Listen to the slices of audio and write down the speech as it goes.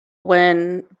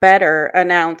When Better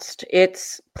announced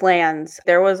its plans,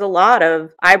 there was a lot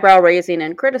of eyebrow raising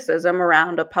and criticism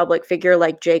around a public figure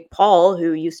like Jake Paul,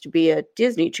 who used to be a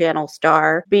Disney Channel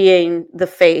star, being the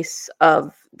face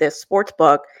of this sports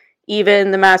book. Even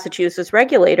the Massachusetts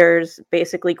regulators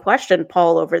basically questioned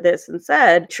Paul over this and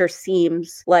said, sure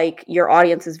seems like your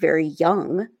audience is very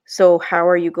young. So how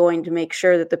are you going to make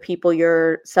sure that the people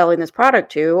you're selling this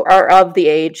product to are of the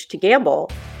age to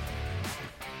gamble?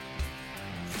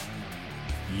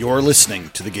 You're listening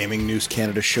to the Gaming News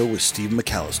Canada show with Steve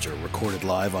McAllister, recorded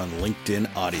live on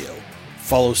LinkedIn Audio.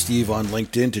 Follow Steve on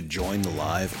LinkedIn to join the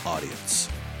live audience.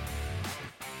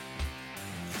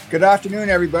 Good afternoon,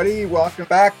 everybody. Welcome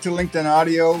back to LinkedIn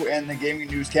Audio and the Gaming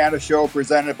News Canada show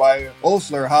presented by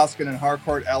Osler, Hoskin and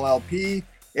Harcourt LLP.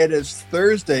 It is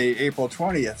Thursday, April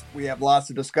 20th. We have lots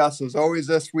to discuss as always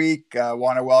this week. I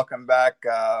want to welcome back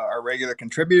our regular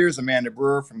contributors, Amanda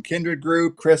Brewer from Kindred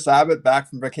Group, Chris Abbott back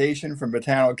from vacation from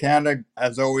Botanical Canada.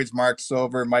 As always, Mark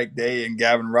Silver, Mike Day, and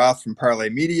Gavin Roth from Parlay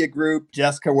Media Group.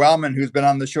 Jessica Wellman, who's been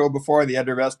on the show before, the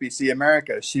editor of SBC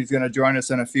America. She's going to join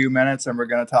us in a few minutes, and we're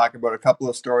going to talk about a couple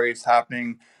of stories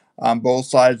happening on both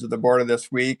sides of the border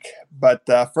this week. But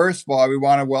first of all, we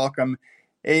want to welcome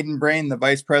Aidan Brain, the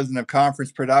Vice President of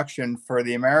Conference Production for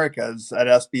the Americas at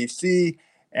SBC.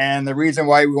 And the reason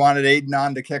why we wanted Aidan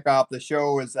on to kick off the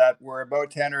show is that we're about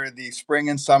to enter the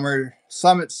spring and summer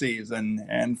summit season.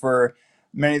 And for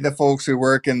many of the folks who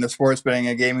work in the sports betting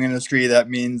and gaming industry, that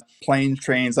means planes,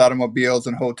 trains, automobiles,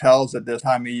 and hotels at this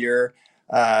time of year,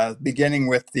 beginning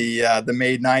with the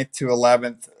May 9th to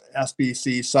 11th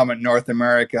SBC Summit North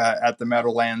America at the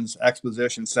Meadowlands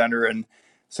Exposition Center in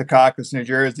Secaucus, New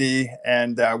Jersey.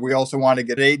 And we also want to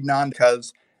get Aidan on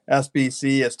because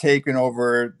SBC has taken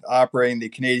over operating the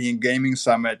Canadian Gaming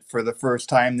Summit for the first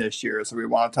time this year. So we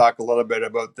want to talk a little bit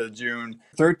about the June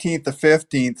 13th to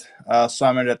 15th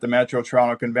summit at the Metro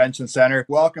Toronto Convention Center.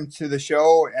 Welcome to the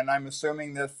show. And I'm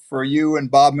assuming that for you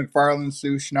and Bob McFarland,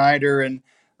 Sue Schneider, and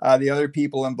the other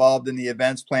people involved in the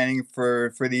events planning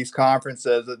for these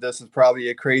conferences, that this is probably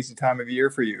a crazy time of year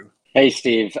for you. Hey,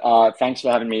 Steve. Thanks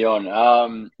for having me on.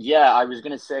 I was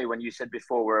going to say, when you said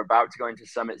before we're about to go into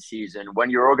summit season, when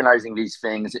you're organizing these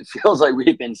things, it feels like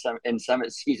we've been in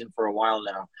summit season for a while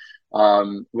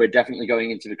now. We're definitely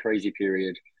going into the crazy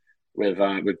period with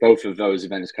both of those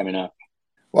events coming up.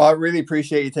 Well, I really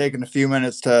appreciate you taking a few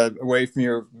minutes away from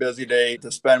your busy day to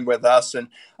spend with us. And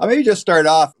I'll maybe just start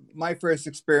off. My first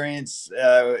experience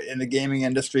in the gaming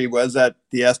industry was at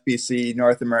the SBC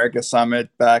North America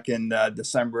Summit back in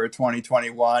December of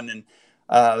 2021. And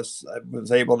I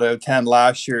was able to attend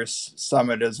last year's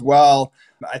summit as well.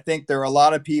 I think there were a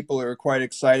lot of people who were quite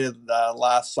excited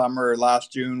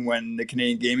last June, when the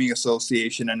Canadian Gaming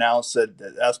Association announced that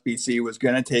SBC was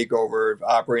going to take over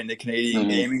operating the Canadian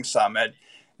Gaming Summit.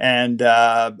 And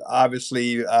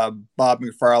obviously, Bob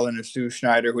McFarland and Sue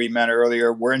Schneider, who we met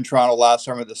earlier, were in Toronto last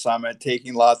summer at the summit,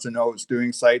 taking lots of notes,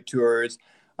 doing site tours.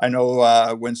 I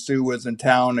know when Sue was in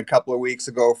town a couple of weeks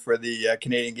ago for the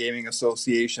Canadian Gaming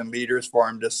Association Leaders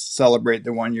Forum to celebrate the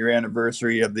 1-year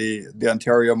anniversary of the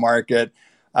Ontario market,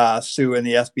 Sue and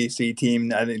the SBC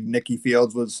team, I think Nikki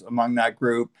Fields was among that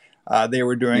group. They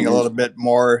were doing a little bit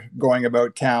more going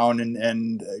about town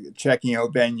and checking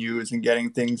out venues and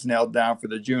getting things nailed down for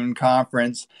the June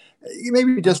conference. You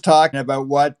maybe just talking about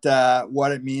what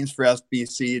it means for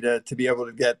SBC to be able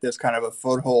to get this kind of a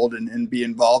foothold and be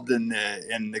involved in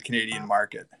the Canadian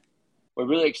market. We're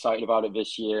really excited about it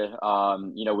this year.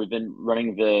 We've been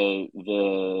running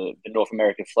the North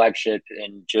American flagship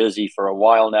in Jersey for a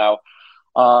while now.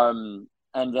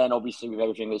 And then obviously with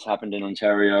everything that's happened in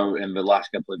Ontario in the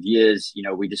last couple of years,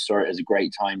 we just saw it as a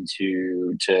great time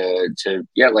to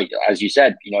like, as you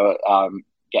said,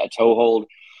 get a toehold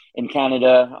in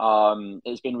Canada.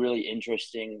 It's been really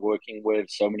interesting working with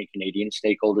so many Canadian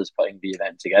stakeholders putting the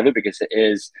event together, because it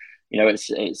is,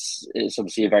 it's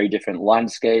obviously a very different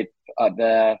landscape out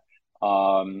there.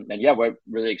 We're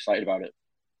really excited about it.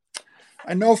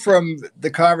 I know from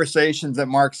the conversations that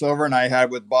Mark Silver and I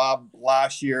had with Bob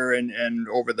last year and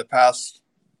over the past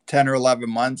 10 or 11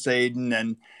 months,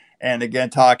 Aidan, and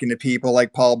again, talking to people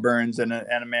like Paul Burns and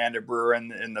Amanda Brewer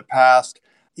in the past,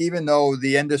 even though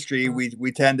the industry,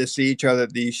 we tend to see each other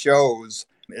at these shows,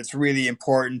 it's really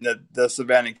important that this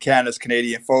event in Canada is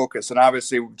Canadian focus. And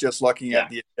obviously, just looking at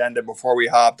the agenda before we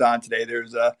hopped on today,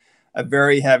 there's a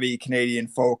very heavy Canadian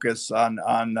focus on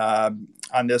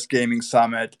this gaming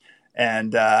summit.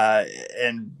 And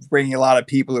bringing a lot of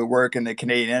people who work in the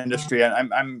Canadian industry.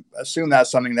 And I'm assuming that's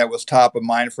something that was top of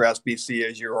mind for SBC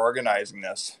as you're organizing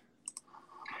this.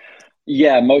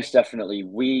 Yeah, most definitely.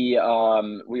 We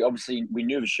obviously we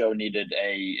knew the show needed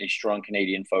a strong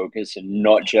Canadian focus and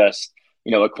not just,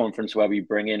 a conference where we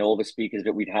bring in all the speakers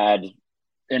that we'd had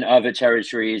in other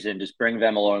territories and just bring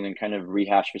them along and kind of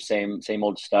rehash the same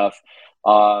old stuff.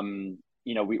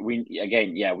 We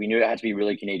again, yeah, we knew it had to be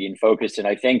really Canadian focused. And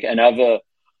I think another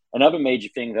major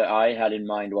thing that I had in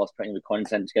mind whilst putting the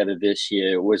content together this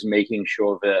year was making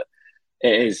sure that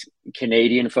it is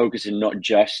Canadian focused and not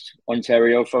just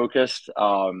Ontario focused.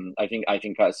 I think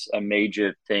that's a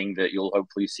major thing that you'll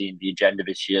hopefully see in the agenda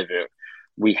this year. That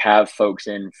we have folks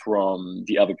in from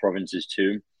the other provinces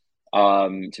too,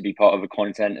 to be part of the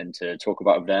content and to talk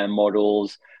about their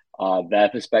models, their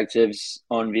perspectives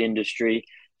on the industry.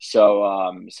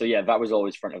 So yeah, that was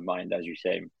always front of mind, as you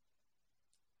say.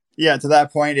 Yeah, to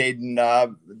that point, Aidan,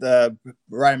 the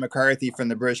Ryan McCarthy from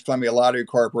the British Columbia Lottery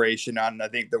Corporation on, I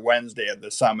think, the Wednesday of the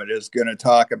summit is going to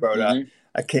talk about Mm-hmm.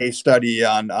 a case study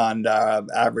on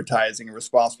advertising and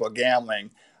responsible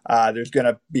gambling. There's going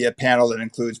to be a panel that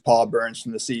includes Paul Burns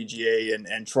from the CGA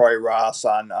and Troy Ross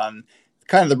on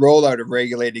kind of the rollout of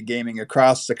regulated gaming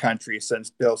across the country since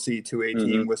Bill C-218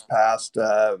 Mm-hmm. was passed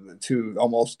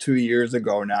almost 2 years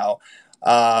ago now.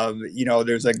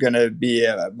 There's going to be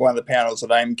one of the panels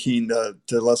that I'm keen to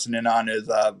listen in on is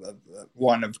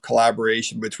one of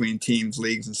collaboration between teams,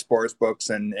 leagues, and sports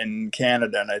books in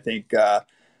Canada. And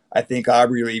I think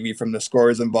Aubrey Levy from the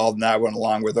Scores involved in that one,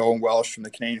 along with Owen Welsh from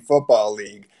the Canadian Football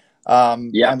League.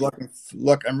 Yeah.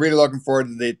 I'm really looking forward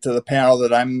to the panel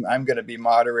that I'm going to be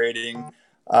moderating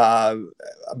uh,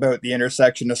 about the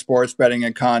intersection of sports betting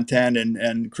and content,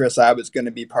 and Chris Abbott's going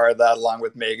to be part of that, along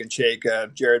with Megan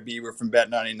Chayka, Jared Beaver from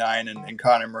Bet99, and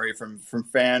Connor Murray from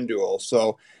FanDuel.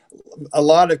 So a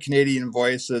lot of Canadian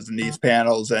voices in these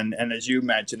panels, and as you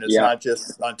mentioned, it's Yeah. not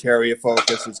just Ontario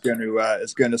focus. It's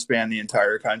going to span the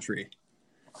entire country.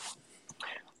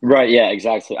 Right. Yeah.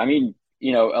 Exactly. I mean,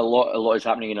 a lot is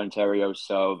happening in Ontario,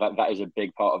 so that is a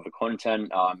big part of the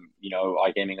content.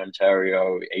 iGaming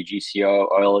Ontario,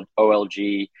 AGCO,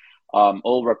 OLG,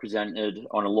 all represented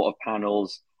on a lot of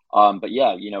panels. But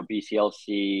yeah,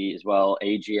 BCLC as well,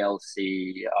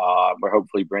 AGLC. We're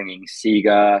hopefully bringing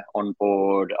SIGA on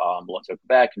board, Lotto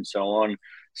Quebec, and so on.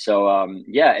 So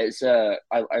yeah, it's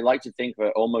I like to think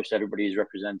that almost everybody is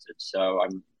represented. So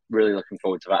I'm really looking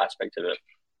forward to that aspect of it.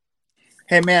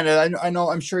 Hey man, I know.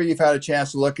 I'm sure you've had a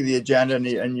chance to look at the agenda,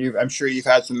 I'm sure you've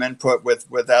had some input with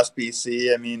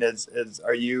SBC. I mean,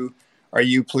 are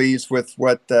you pleased with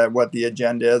what the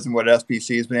agenda is and what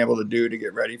SBC has been able to do to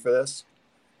get ready for this?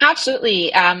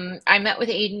 Absolutely. I met with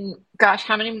Aiden, gosh,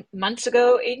 how many months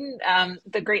ago, Aiden?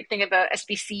 The great thing about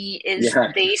SBC is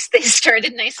Yeah. they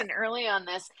started nice and early on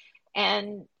this.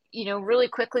 And, really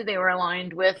quickly they were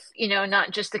aligned with,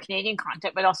 not just the Canadian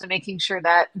content, but also making sure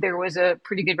that there was a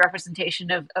pretty good representation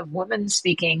of women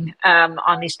speaking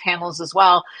on these panels as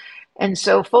well. And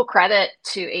so full credit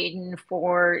to Aiden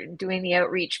for doing the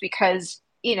outreach because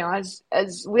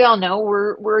as we all know,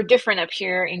 we're different up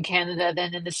here in Canada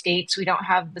than in the States. We don't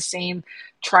have the same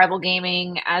tribal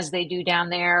gaming as they do down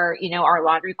there. Our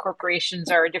lottery corporations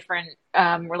are a different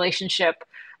relationship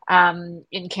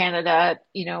in Canada.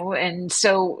 And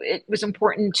so it was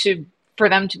important for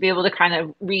them to be able to kind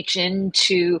of reach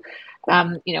into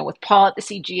with Paul at the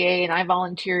CGA, and I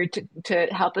volunteered to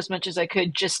help as much as I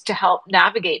could just to help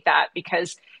navigate that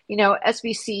because,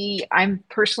 SBC, I'm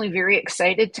personally very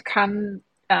excited to come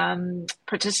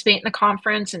participate in the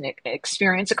conference and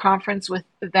experience a conference with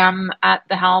them at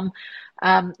the helm.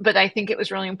 But I think it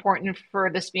was really important for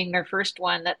this being their first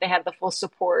one that they had the full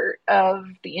support of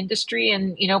the industry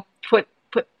and, put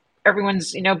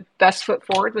everyone's, best foot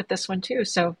forward with this one too.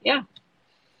 So, yeah.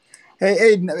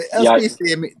 Hey, Aiden, Yeah.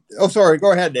 SBC. I mean, sorry.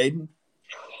 Go ahead, Aiden.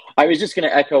 I was just going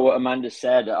to echo what Amanda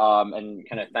said, and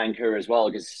kind of thank her as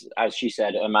well, because as she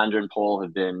said, Amanda and Paul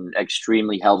have been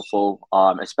extremely helpful,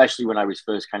 especially when I was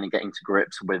first kind of getting to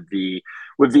grips with the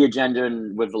agenda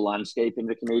and with the landscape in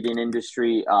the Canadian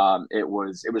industry. It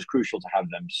was crucial to have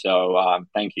them. So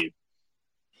thank you.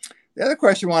 The other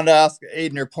question I wanted to ask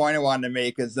Aiden, or point I wanted to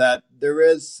make, is that there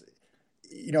is,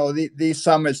 these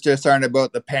summits just aren't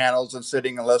about the panels and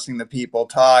sitting and listening to people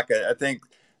talk. I think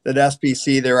that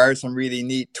SBC, there are some really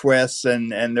neat twists,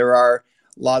 and there are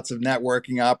lots of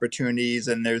networking opportunities,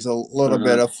 and there's a little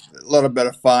bit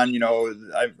of fun.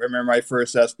 I remember my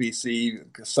first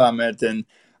SBC summit, and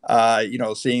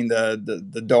seeing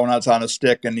the donuts on a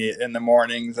stick in the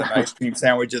mornings and ice cream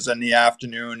sandwiches in the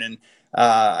afternoon. And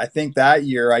I think that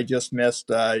year I just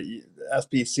missed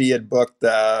SBC had booked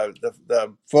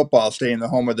the football stadium, the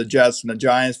home of the Jets and the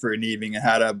Giants, for an evening, and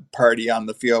had a party on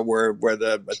the field where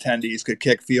the attendees could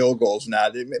kick field goals. Now,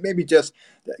 maybe just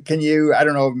can you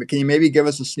maybe give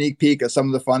us a sneak peek of some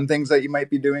of the fun things that you might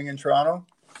be doing in Toronto?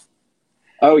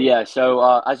 Oh yeah,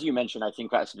 so as you mentioned, I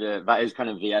think that is kind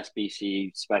of the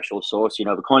SBC special sauce. You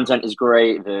know, the content is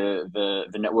great, the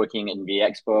networking and the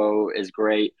expo is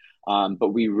great.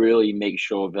 But we really make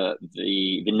sure that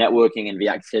the networking and the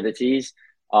activities,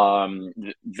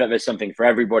 that there's something for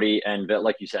everybody, and that,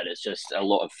 like you said, it's just a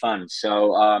lot of fun.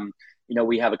 So, you know,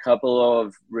 we have a couple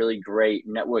of really great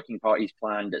networking parties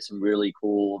planned at some really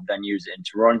cool venues in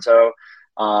Toronto.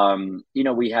 You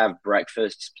know, we have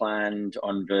breakfasts planned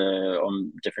on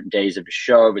different days of the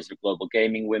show. There's the Global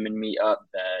Gaming Women Meetup.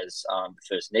 There's the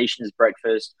First Nations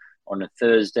breakfast on a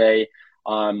Thursday.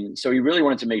 So we really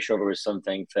wanted to make sure there was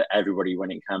something for everybody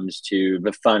when it comes to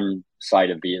the fun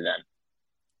side of the event.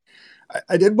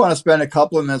 I did want to spend a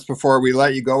couple of minutes before we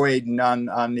let you go, Aidan,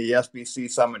 on the SBC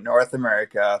Summit North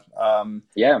America.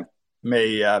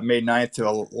 May 9th to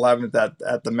 11th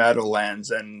at the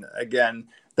Meadowlands. And again,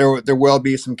 there will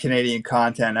be some Canadian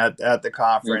content at the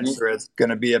conference. Mm-hmm. There is going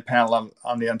to be a panel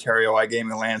on the Ontario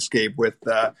iGaming landscape with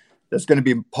that's going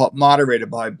to be moderated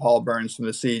by Paul Burns from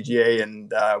the CGA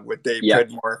and with Dave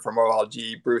Pridmore from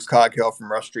OLG, Bruce Coghill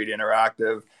from Rush Street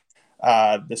Interactive,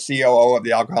 the COO of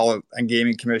the Alcohol and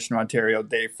Gaming Commission of Ontario,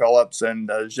 Dave Phillips,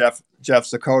 and Jeff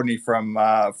Zacconi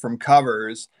from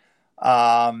Covers.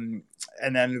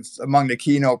 And then among the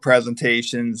keynote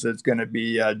presentations, it's going to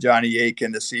be Johnny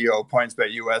Aiken, the CEO of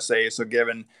PointsBet USA. So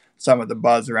given some of the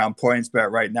buzz around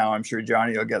PointsBet right now, I'm sure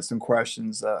Johnny will get some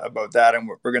questions about that, and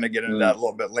we're going to get into that a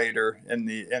little bit later in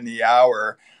the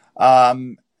hour.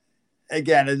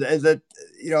 Again, is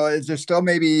there still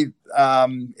maybe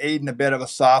Aidan a bit of a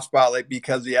soft spot, like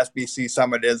because the SBC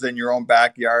Summit is in your own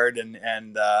backyard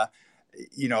and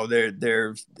you know,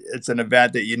 it's an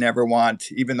event that you never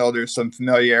want, even though there's some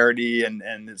familiarity and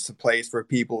it's a place where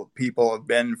people have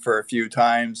been for a few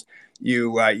times,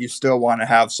 you still want to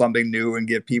have something new and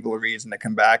give people a reason to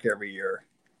come back every year.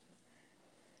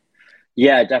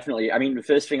 Yeah, definitely. I mean, the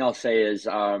first thing I'll say is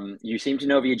you seem to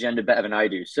know the agenda better than I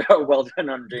do. So well done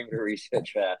on doing the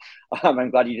research there. I'm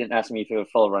glad you didn't ask me for a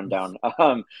full rundown.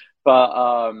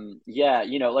 Yeah,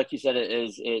 you know, like you said,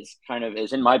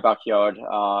 it's in my backyard.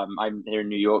 I'm here in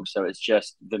New York, so it's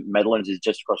just the Meadowlands is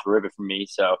just across the river from me.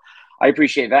 So I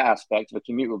appreciate that aspect. The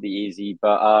commute will be easy.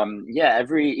 But yeah,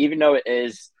 even though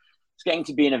it's getting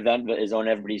to be an event that is on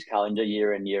everybody's calendar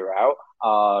year in, year out,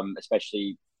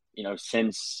 especially, you know,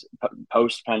 since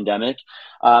post pandemic.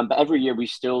 But every year we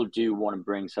still do want to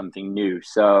bring something new.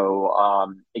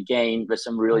 So again, there's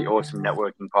some really awesome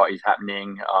networking parties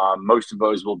happening. Most of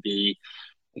those will be,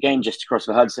 again, just across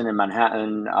the Hudson in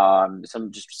Manhattan,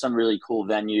 some really cool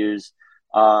venues.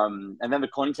 And then the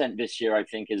content this year, I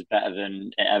think, is better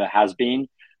than it ever has been.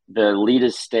 The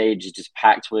leaders stage is just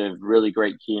packed with really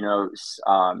great keynotes.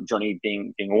 Johnny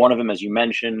being one of them, as you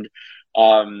mentioned.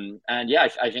 And yeah,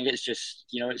 I think it's just,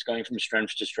 you know, it's going from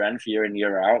strength to strength year in,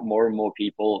 year out. More and more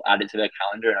people add it to their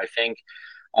calendar. And I think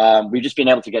we've just been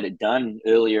able to get it done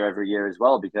earlier every year as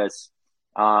well, because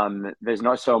there's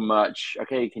not so much,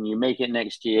 okay, can you make it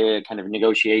next year? Kind of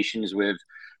negotiations with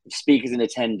speakers and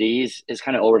attendees is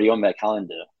kind of already on their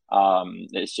calendar.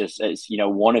 It's you know,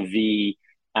 one of the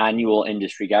annual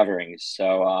industry gatherings.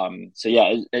 So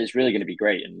yeah, it's really going to be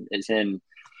great. And it's in,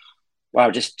 wow,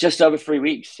 just over 3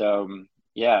 weeks. So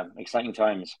yeah, exciting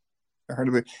times.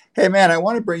 Hey man, I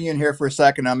want to bring you in here for a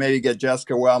second. I'll maybe get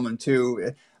Jessica Wellman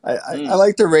too. I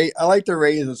like to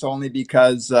raise this only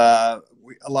because a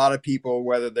lot of people,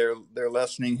 whether they're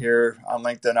listening here on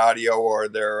LinkedIn Audio or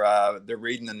they're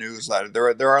reading the newsletter,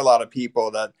 there are a lot of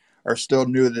people that are still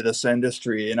new to this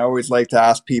industry, and I always like to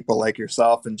ask people like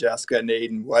yourself and Jessica and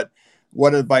Aidan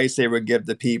what advice they would give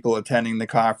to people attending the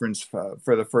conference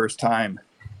for the first time.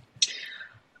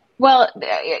 Well,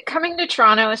 coming to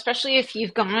Toronto, especially if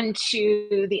you've gone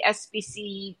to the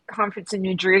SBC conference in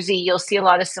New Jersey, you'll see a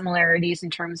lot of similarities in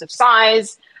terms of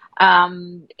size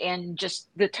and just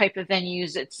the type of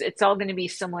venues. It's all going to be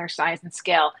similar size and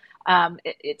scale.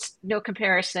 It's no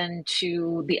comparison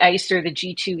to the ICE or the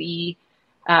G2E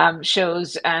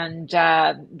shows, and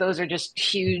those are just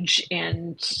huge.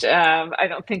 And I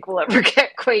don't think we'll ever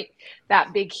get quite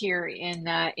that big here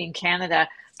in Canada.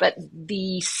 But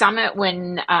the summit,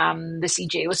 when the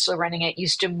CJ was still running it,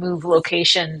 used to move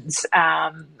locations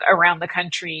around the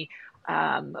country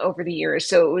over the years.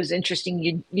 So it was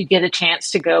interesting. You get a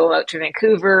chance to go out to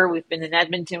Vancouver. We've been in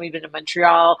Edmonton. We've been to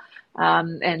Montreal.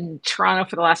 And Toronto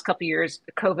for the last couple of years,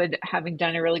 COVID having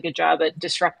done a really good job at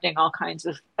disrupting all kinds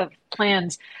of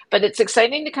plans. But it's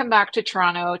exciting to come back to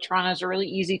Toronto. Toronto's a really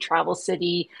easy travel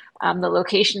city. The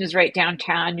location is right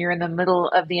downtown. You're in the middle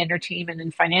of the entertainment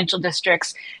and financial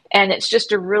districts, and it's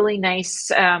just a really nice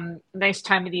time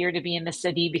of the year to be in the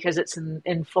city because it's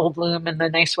in full bloom and the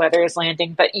nice weather is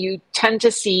landing. But you tend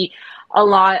to see a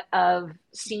lot of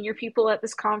senior people at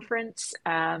this conference.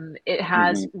 It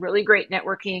has really great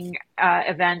networking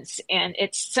events, and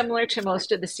it's similar to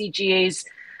most of the CGA's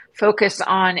focus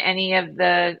on any of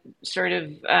the sort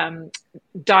of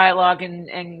dialogue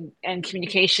and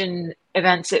communication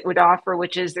events it would offer,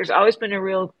 which is there's always been a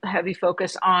real heavy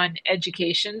focus on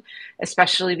education,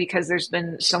 especially because there's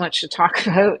been so much to talk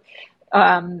about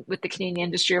with the Canadian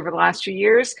industry over the last few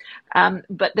years.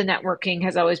 But the networking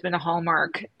has always been a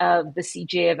hallmark of the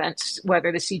CGA events,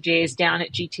 whether the CGA is down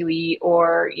at G2E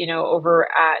or, over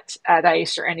at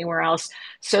ICE or anywhere else.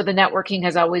 So the networking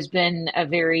has always been a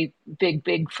very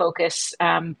big focus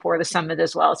for the summit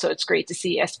as well. So it's great to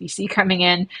see SBC coming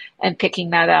in and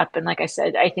picking that up. And like I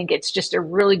said, I think it's just a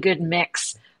really good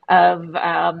mix of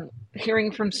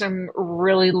hearing from some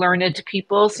really learned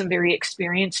people, some very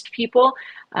experienced people,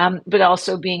 but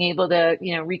also being able to,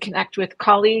 reconnect with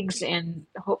colleagues and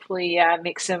hopefully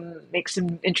make some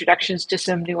introductions to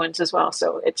some new ones as well.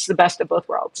 So it's the best of both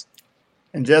worlds.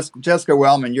 And Jessica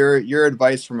Wellman, your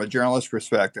advice from a journalist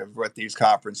perspective with these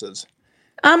conferences?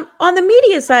 On the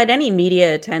media side, any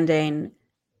media attending,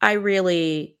 I'm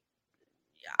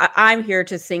here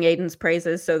to sing Aiden's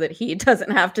praises so that he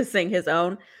doesn't have to sing his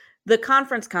own. The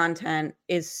conference content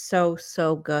is so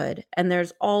good. And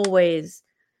there's always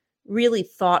really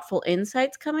thoughtful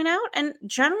insights coming out and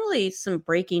generally some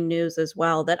breaking news as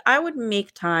well that I would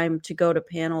make time to go to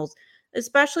panels,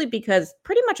 especially because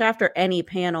pretty much after any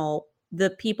panel,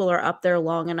 the people are up there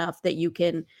long enough that you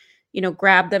can,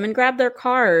 grab them and grab their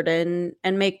card and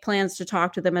make plans to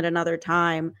talk to them at another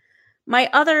time.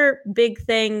 My other big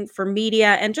thing for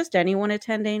media and just anyone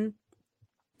attending,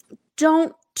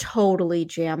 don't totally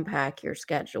jam pack your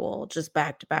schedule just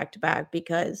back to back to back,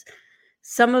 because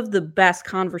some of the best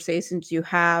conversations you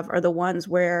have are the ones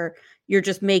where you're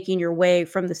just making your way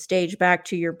from the stage back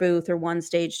to your booth or one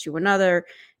stage to another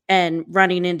and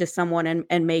running into someone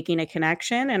and making a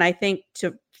connection. And I think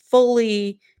to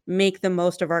fully make the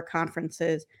most of our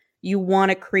conferences, you want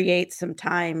to create some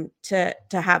time to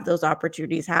have those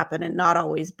opportunities happen and not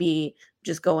always be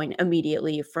just going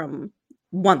immediately from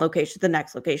one location to the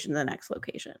next location to the next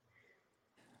location.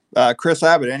 Chris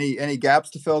Abbott, any gaps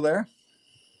to fill there?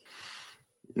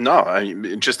 No,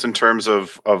 just in terms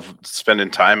of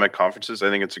spending time at conferences, I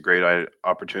think it's a great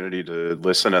opportunity to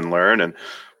listen and learn. And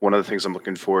one of the things I'm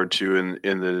looking forward to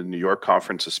in the New York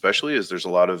conference especially is there's a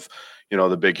lot of,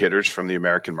 the big hitters from the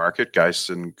American market, guys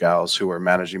and gals who are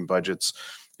managing budgets,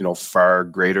 far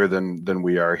greater than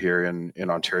we are here in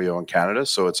Ontario and Canada.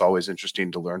 So it's always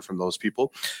interesting to learn from those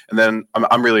people. And then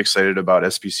I'm really excited about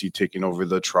SBC taking over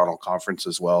the Toronto conference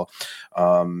as well.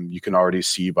 You can already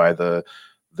see by the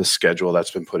schedule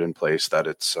that's been put in place that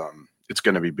it's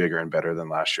going to be bigger and better than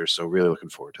last year. So really looking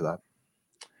forward to that.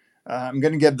 I'm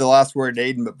going to give the last word to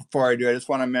Aiden, but before I do, I just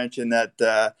want to mention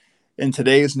that in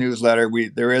today's newsletter,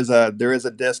 there is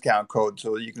a discount code,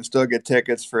 so you can still get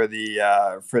tickets for the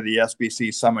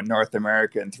SBC Summit North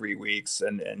America in 3 weeks,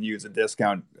 and use a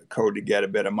discount code to get a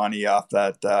bit of money off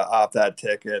that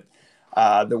ticket.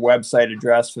 The website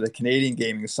address for the Canadian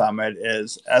Gaming Summit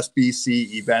is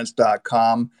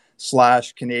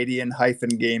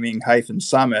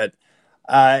sbcevents.com/Canadian-gaming-summit.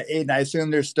 Aiden, I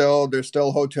assume there's still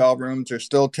hotel rooms, there's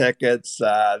still tickets,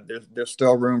 there's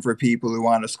still room for people who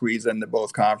want to squeeze into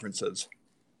both conferences.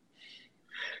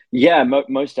 Yeah,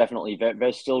 most definitely.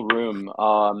 There's still room.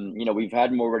 We've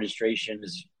had more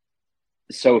registrations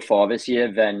so far this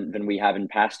year than we have in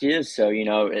past years. So,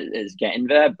 it's getting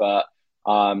there, but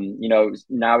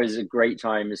now is a great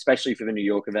time, especially for the New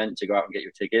York event, to go out and get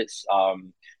your tickets.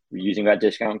 Using that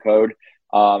discount code.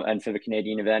 And for the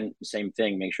Canadian event, same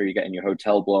thing. Make sure you get in your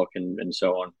hotel block and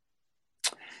so on.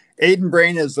 Aiden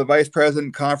Brain is the Vice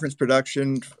President Conference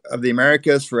Production of the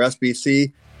Americas for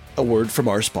SBC. A word from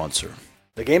our sponsor.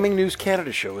 The Gaming News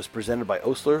Canada show is presented by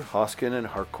Osler, Hoskin, and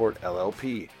Harcourt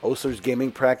LLP. Osler's gaming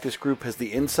practice group has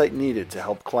the insight needed to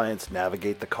help clients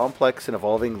navigate the complex and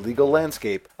evolving legal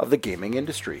landscape of the gaming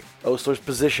industry. Osler's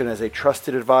position as a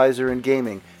trusted advisor in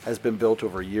gaming has been built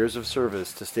over years of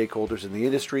service to stakeholders in the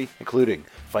industry, including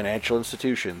financial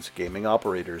institutions, gaming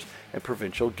operators, and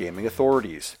provincial gaming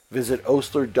authorities. Visit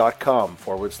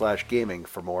osler.com/gaming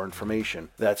for more information.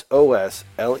 That's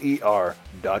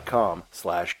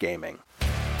OSLER.com/gaming.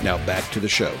 Now back to the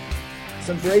show.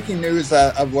 Some breaking news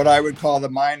of what I would call the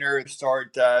minor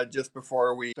sort just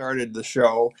before we started the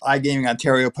show. iGaming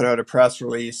Ontario put out a press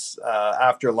release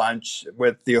after lunch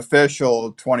with the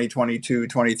official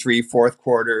 2022-23 fourth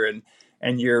quarter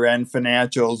and year-end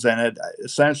financials, and it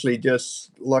essentially just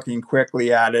looking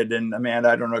quickly at it. And Amanda,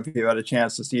 I don't know if you had a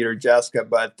chance to see it, or Jessica,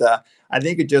 but I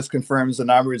think it just confirms the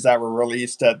numbers that were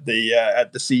released at the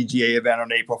CGA event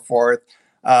on April 4th.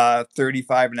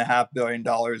 $35.5 billion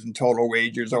in total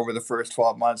wagers over the first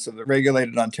 12 months of the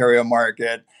regulated Ontario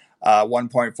market.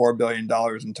 $1.4 billion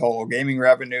in total gaming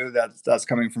revenue. That's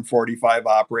coming from 45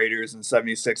 operators and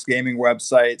 76 gaming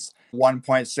websites.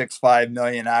 1.65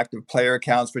 million active player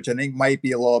accounts, which I think might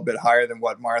be a little bit higher than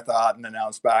what Martha Otten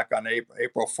announced back on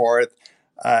April 4th.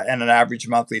 And an average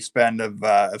monthly spend of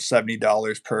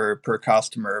 $70 per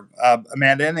customer.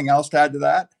 Amanda, anything else to add to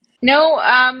that? No,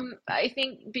 I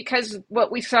think because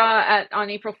what we saw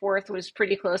on April 4th was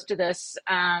pretty close to this.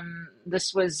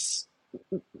 This was,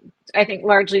 I think,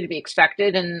 largely to be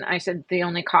expected. And I said the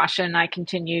only caution I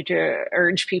continue to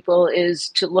urge people is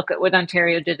to look at what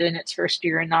Ontario did in its first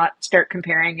year and not start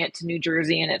comparing it to New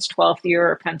Jersey in its 12th year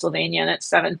or Pennsylvania in its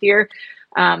 7th year.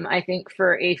 I think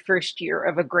for a first year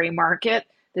of a gray market,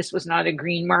 this was not a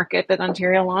green market that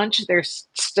Ontario launched. There's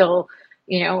still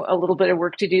a little bit of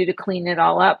work to do to clean it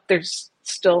all up. There's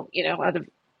still, out of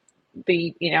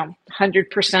the,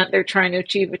 100% they're trying to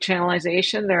achieve a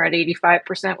channelization, they're at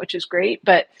 85%, which is great.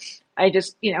 But I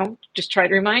just try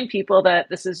to remind people that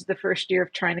this is the first year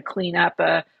of trying to clean up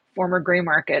a former gray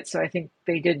market. So I think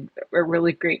they did a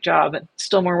really great job, and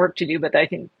still more work to do, but I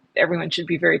think everyone should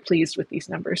be very pleased with these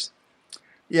numbers.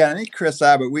 Yeah, I think Chris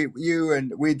Abbott,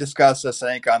 we discussed this,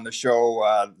 I think, on the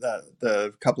show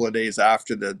the couple of days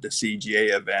after the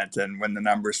CGA event and when the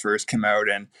numbers first came out.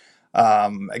 And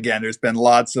again, there's been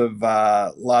lots of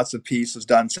pieces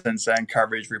done since then,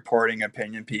 coverage, reporting,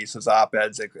 opinion pieces,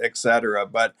 op-eds, etc.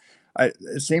 But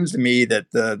it seems to me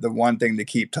that the one thing to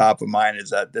keep top of mind is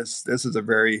that this is a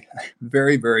very,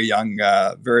 very, very young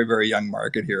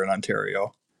market here in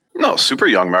Ontario. No, super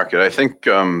young market. I think.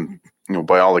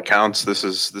 By all accounts, this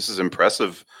is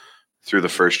impressive through the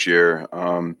first year.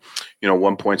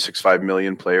 1.65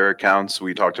 million player accounts.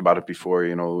 We talked about it before.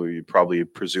 We probably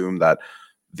presume that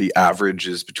the average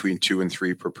is between 2 and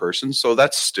 3 per person. So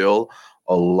that's still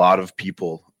a lot of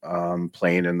people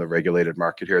playing in the regulated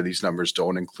market here. These numbers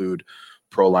don't include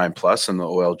ProLine Plus and the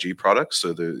OLG products.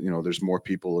 So there's more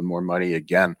people and more money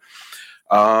again.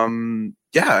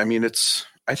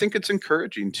 I think it's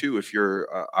encouraging too if you're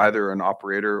either an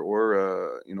operator or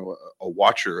a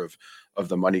watcher of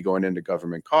the money going into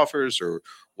government coffers, or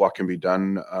what can be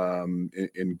done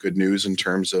in good news in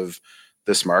terms of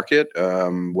this market.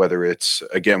 Whether it's,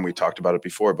 again, we talked about it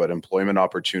before, but employment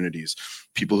opportunities,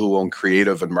 people who own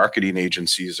creative and marketing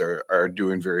agencies are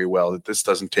doing very well. That this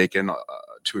doesn't take into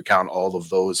account all of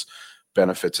those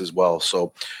benefits as well.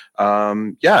 So I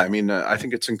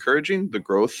think it's encouraging. The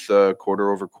growth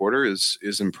quarter over quarter is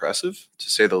impressive, to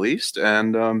say the least.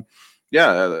 And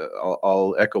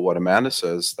I'll echo what Amanda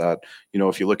says, that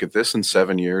if you look at this in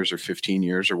 7 years or 15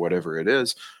 years or whatever it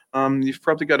is, you've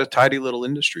probably got a tidy little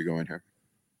industry going here.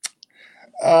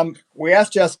 We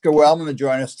asked Jessica Wellman to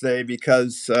join us today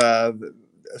because a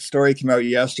story came out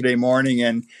yesterday morning,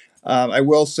 and I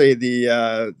will say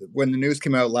when the news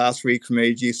came out last week from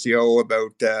AGCO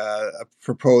about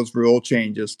proposed rule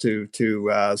changes to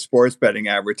sports betting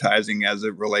advertising as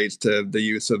it relates to the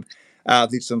use of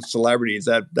athletes and celebrities,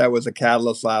 that was a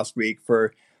catalyst last week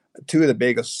for two of the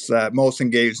biggest, most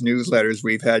engaged newsletters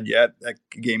we've had yet at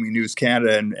Gaming News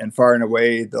Canada, and far and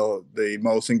away the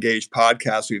most engaged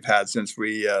podcast we've had since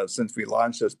we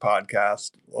launched this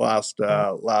podcast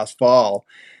last fall.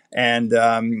 And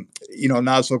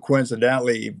not so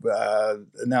coincidentally,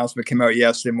 announcement came out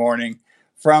yesterday morning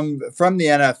from the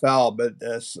NFL, but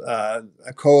this a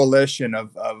coalition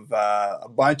of a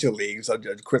bunch of leagues. I'll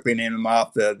just quickly name them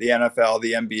off: the NFL,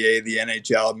 the NBA, the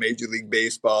NHL, Major League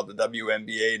Baseball, the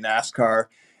WNBA, NASCAR,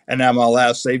 and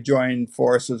MLS. They've joined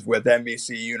forces with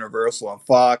NBC, Universal, and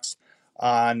Fox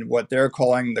on what they're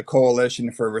calling the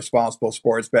Coalition for Responsible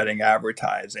Sports Betting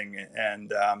Advertising.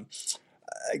 And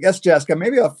I guess, Jessica,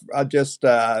 maybe I'll just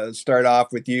start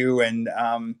off with you, and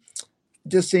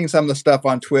just seeing some of the stuff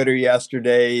on Twitter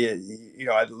yesterday.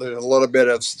 There's a little bit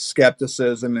of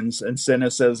skepticism and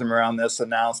cynicism around this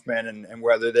announcement, and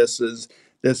whether this is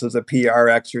a PR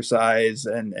exercise,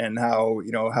 and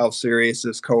how serious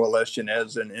this coalition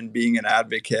is, and being an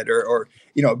advocate or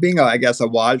being a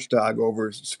watchdog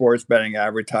over sports betting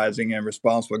advertising and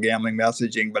responsible gambling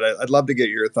messaging. But I'd love to get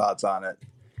your thoughts on it.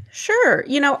 Sure.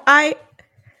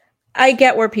 I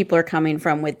get where people are coming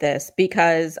from with this,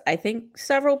 because I think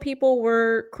several people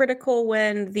were critical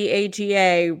when the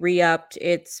AGA re-upped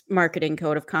its marketing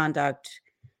code of conduct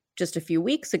just a few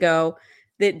weeks ago,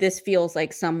 that this feels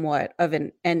like somewhat of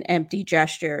an empty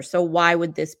gesture. So why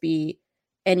would this be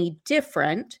any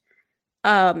different?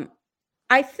 I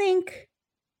think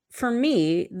for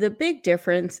me, the big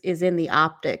difference is in the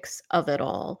optics of it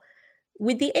all.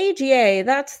 With the AGA,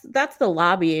 that's the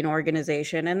lobbying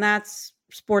organization, and that's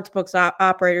sportsbooks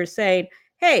operators saying,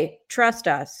 "Hey, trust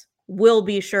us. We'll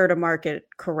be sure to market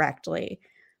correctly."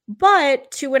 But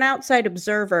to an outside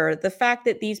observer, the fact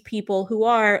that these people who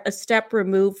are a step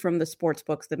removed from the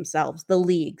sportsbooks themselves, the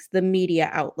leagues, the media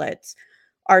outlets,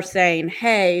 are saying,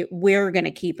 "Hey, we're going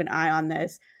to keep an eye on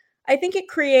this." I think it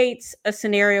creates a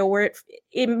scenario where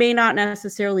it may not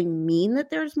necessarily mean that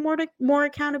there's more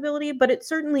accountability, but it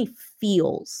certainly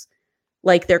feels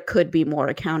like there could be more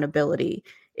accountability,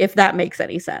 if that makes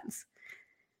any sense.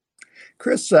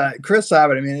 Chris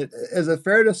Abbott, I mean, is it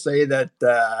fair to say that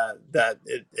that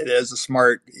it is a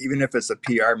smart, even if it's a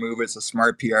PR move, it's a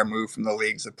smart PR move from the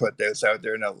leagues to put this out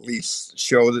there and at least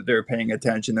show that they're paying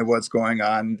attention to what's going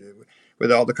on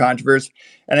with all the controversy?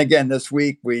 And again, this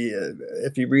week,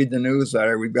 if you read the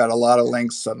newsletter, we've got a lot of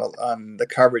links on the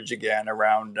coverage again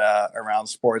around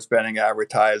sports betting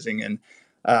advertising. And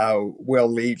Will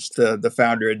Leach, the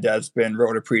founder of Deadspin,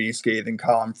 wrote a pretty scathing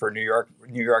column for New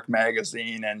York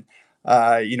Magazine. And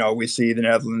we see the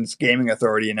Netherlands Gaming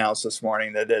Authority announced this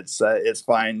morning that it's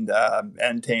fined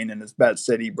Entain and its Bet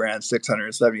City brand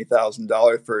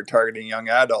 $670,000 for targeting young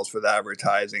adults with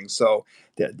advertising. So,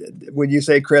 would you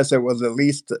say, Chris, it was at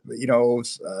least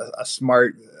a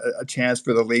smart chance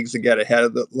for the leagues to get ahead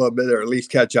of it a little bit, or at least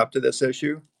catch up to this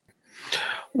issue?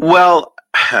 Well,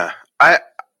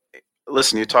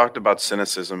 listen, you talked about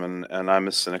cynicism, and I'm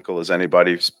as cynical as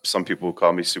anybody. Some people will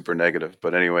call me super negative,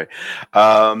 but anyway,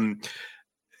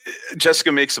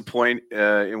 Jessica makes a point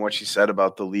in what she said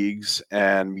about the leagues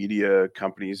and media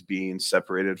companies being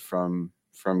separated from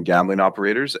gambling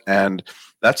operators, and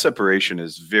that separation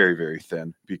is very, very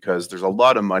thin, because there's a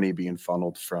lot of money being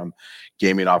funneled from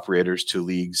gaming operators to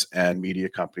leagues and media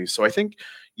companies. So I think,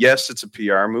 yes, it's a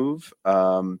PR move.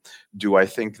 Do I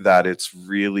think that it's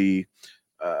really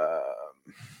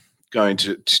going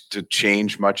to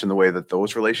change much in the way that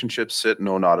those relationships sit?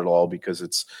 No, not at all, because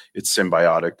it's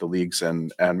symbiotic. The leagues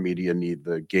and media need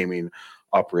the gaming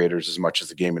operators as much as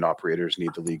the gaming operators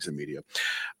need the leagues and media.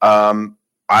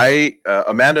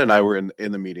 Amanda and I were in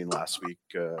the meeting last week,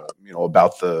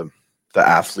 about the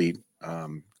athlete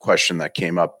question that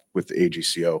came up with the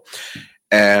AGCO,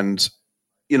 and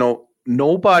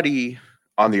nobody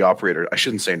on the operator, I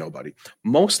shouldn't say nobody,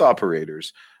 most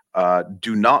operators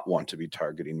do not want to be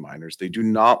targeting minors. They do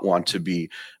not want to be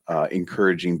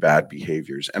encouraging bad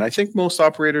behaviors. And I think most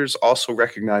operators also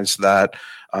recognize that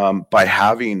by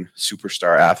having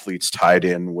superstar athletes tied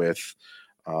in with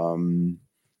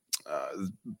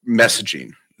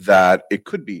messaging, that it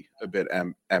could be a bit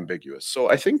ambiguous. So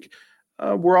I think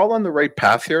we're all on the right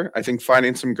path here. I think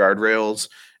finding some guardrails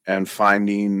and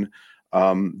finding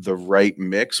the right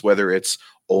mix, whether it's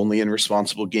only in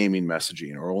responsible gaming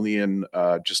messaging or only in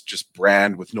just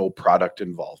brand with no product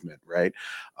involvement, right?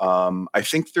 I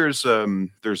think there's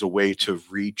a way to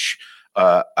reach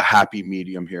a happy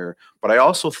medium here, but I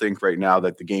also think right now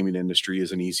that the gaming industry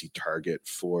is an easy target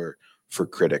for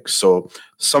critics. So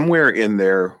somewhere in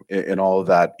there, in all of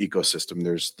that ecosystem,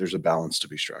 there's a balance to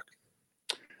be struck.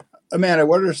 Amanda,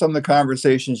 what are some of the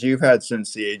conversations you've had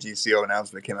since the AGCO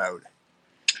announcement came out?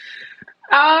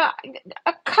 A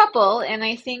couple, and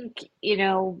I think,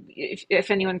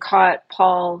 if anyone caught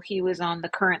Paul, he was on The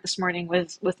Current this morning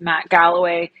with Matt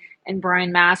Galloway, and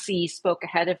Brian Massey spoke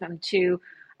ahead of him too.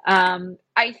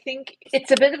 I think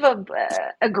it's a bit of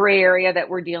a gray area that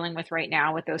we're dealing with right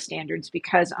now with those standards,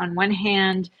 because on one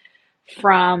hand,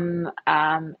 from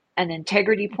an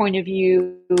integrity point of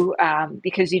view,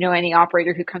 because any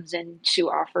operator who comes in to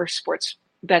offer sports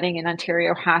betting in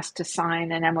Ontario has to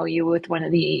sign an MOU with one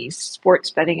of the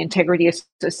sports betting integrity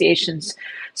associations.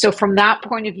 So from that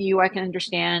point of view, I can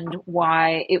understand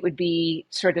why it would be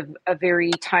sort of a very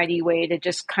tidy way to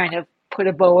just kind of put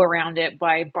a bow around it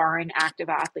by barring active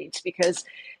athletes. Because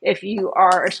if you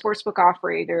are a sportsbook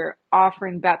operator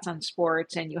offering bets on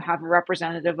sports and you have a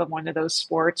representative of one of those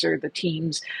sports or the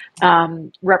teams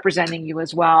representing you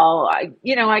as well,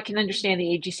 I can understand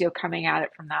the AGCO coming at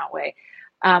it from that way.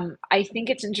 I think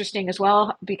it's interesting as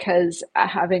well because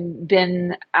having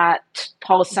been at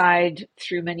Paul's side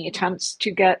through many attempts to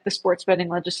get the sports betting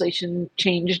legislation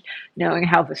changed, knowing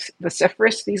how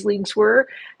vociferous these leagues were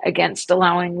against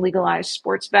allowing legalized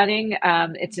sports betting,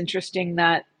 it's interesting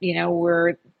that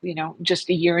we're just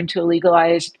a year into a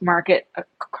legalized market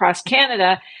across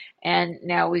Canada, and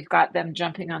now we've got them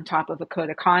jumping on top of a code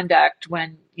of conduct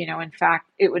when, in fact,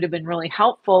 it would have been really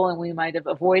helpful and we might have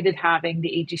avoided having the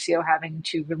AGCO having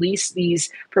to release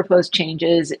these proposed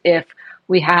changes if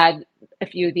we had a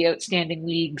few of the outstanding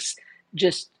leagues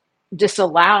just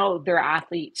disallow their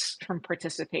athletes from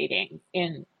participating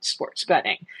in sports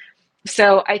betting.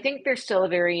 So I think there's still a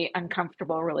very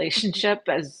uncomfortable relationship,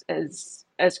 as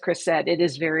Chris said. It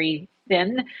is very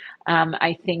thin.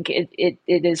 I think it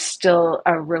is still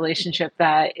a relationship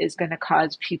that is going to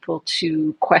cause people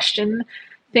to question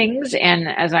things. And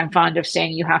as I'm fond of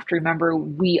saying, you have to remember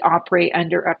we operate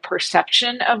under a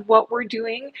perception of what we're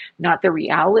doing, not the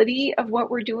reality of what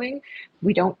we're doing.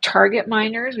 We don't target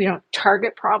minors, we don't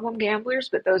target problem gamblers,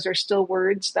 but those are still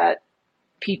words that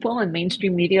people and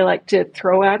mainstream media like to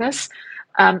throw at us.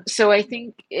 So I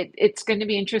think it's going to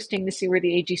be interesting to see where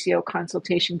the AGCO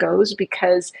consultation goes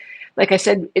because, like I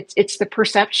said, it's the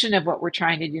perception of what we're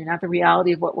trying to do, not the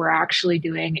reality of what we're actually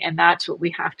doing, and that's what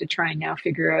we have to try and now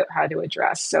figure out how to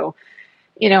address. So,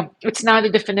 it's not a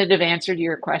definitive answer to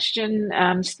your question,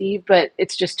 Steve, but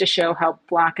it's just to show how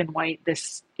black and white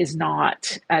this is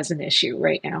not as an issue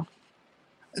right now.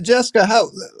 Jessica,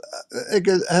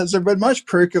 has there been much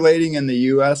percolating in the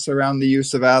U.S. around the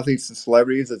use of athletes and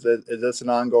celebrities? Is this an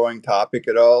ongoing topic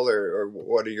at all, or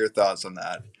what are your thoughts on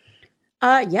that?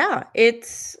 Yeah,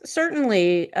 it's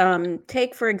certainly,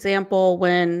 take, for example,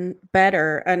 when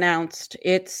Better announced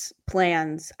its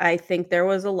plans, I think there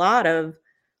was a lot of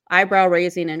eyebrow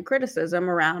raising and criticism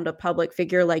around a public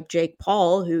figure like Jake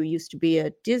Paul, who used to be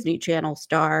a Disney Channel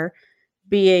star,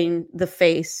 being the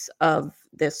face of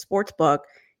this sports book.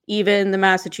 Even the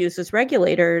Massachusetts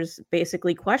regulators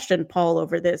basically questioned Paul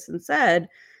over this and said,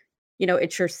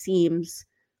 it sure seems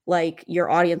like your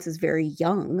audience is very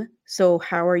young. So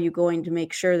how are you going to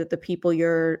make sure that the people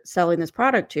you're selling this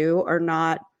product to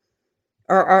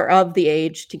are of the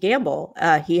age to gamble?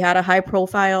 He had a high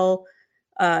profile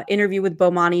interview with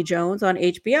Bomani Jones on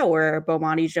HBO where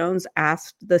Bomani Jones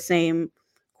asked the same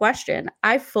question.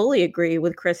 I fully agree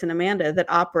with Chris and Amanda that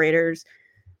operators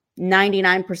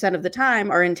 99% of the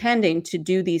time are intending to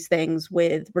do these things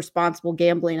with responsible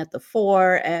gambling at the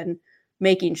fore and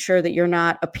making sure that you're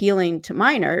not appealing to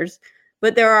minors.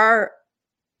 But there are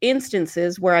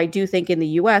instances where I do think in the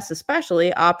US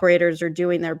especially, operators are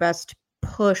doing their best to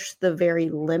push the very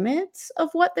limits of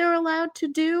what they're allowed to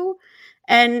do.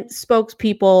 And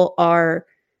spokespeople are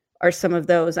some of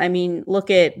those. I mean,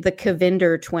 look at the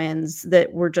Kavinder twins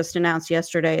that were just announced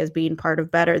yesterday as being part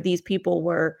of Better. These people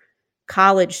were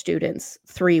college students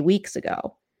 3 weeks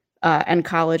ago and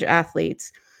college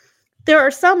athletes. There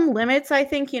are some limits. I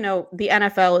think, the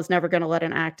NFL is never going to let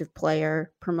an active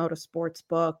player promote a sports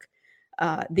book.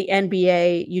 The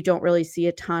NBA, you don't really see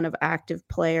a ton of active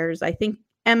players. I think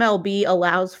MLB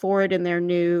allows for it in their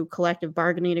new collective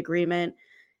bargaining agreement.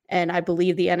 And I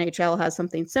believe the NHL has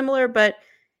something similar. But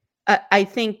I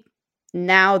think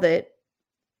now that,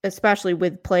 especially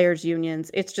with players'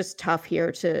 unions, it's just tough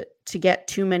here to get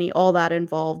too many all that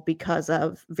involved because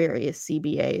of various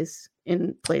CBAs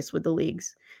in place with the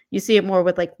leagues. You see it more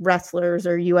with like wrestlers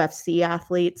or UFC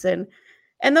athletes, and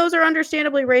those are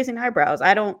understandably raising eyebrows.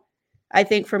 I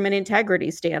think from an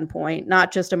integrity standpoint,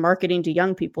 not just a marketing to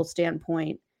young people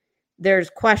standpoint, there's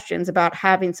questions about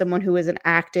having someone who is an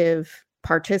active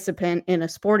participant in a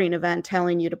sporting event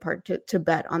telling you to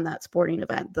bet on that sporting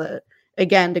event.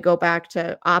 Again, to go back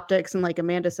to optics and like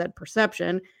Amanda said,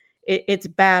 perception, it's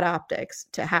bad optics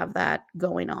to have that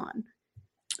going on.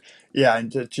 Yeah,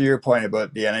 and to your point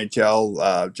about the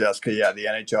NHL, Jessica, the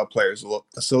NHL Players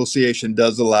Association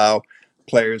does allow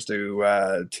players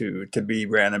to be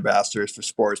brand ambassadors for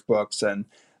sports books, and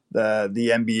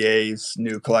the NBA's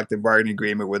new collective bargaining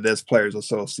agreement with this Players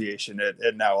Association,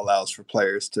 it now allows for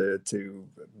players to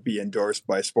be endorsed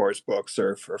by sports books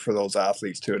or for those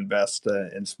athletes to invest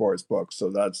in sports books. So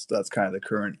that's kind of the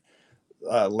current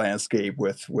landscape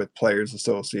with players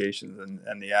associations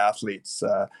and the athletes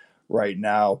right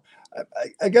now.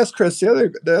 I guess, Chris,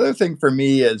 the other thing for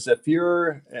me is if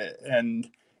you're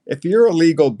a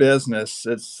legal business,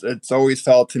 it's always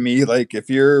felt to me like if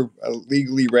you're a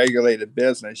legally regulated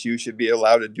business, you should be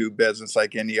allowed to do business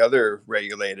like any other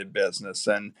regulated business.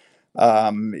 And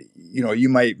you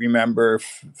might remember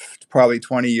probably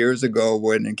 20 years ago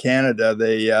when in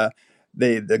Canada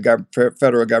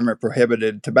federal government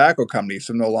prohibited tobacco companies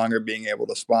from no longer being able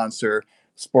to sponsor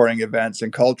sporting events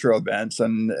and cultural events,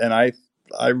 and I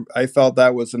felt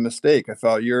that was a mistake. I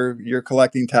felt you're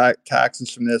collecting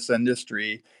taxes from this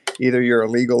industry, either you're a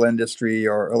legal industry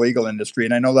or illegal industry,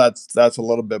 and I know that's a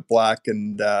little bit black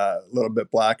and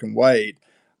white.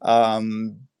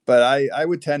 But I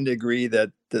would tend to agree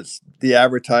that the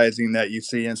advertising that you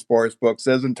see in sports books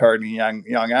isn't targeting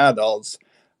young adults,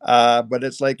 but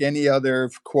it's like any other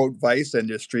quote vice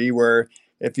industry where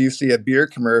if you see a beer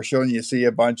commercial and you see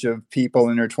a bunch of people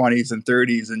in their 20s and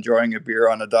 30s enjoying a beer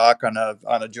on a dock on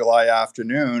a July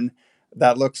afternoon,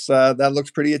 that looks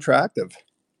pretty attractive.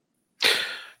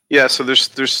 Yeah, so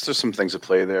there's some things at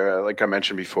play there. Like I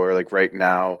mentioned before, like right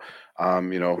now,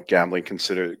 gambling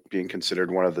being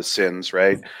considered one of the sins,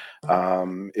 right?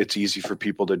 It's easy for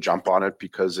people to jump on it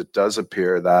because it does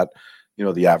appear that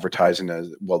the advertising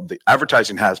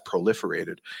has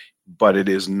proliferated, but it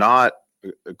is not,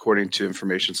 according to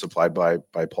information supplied by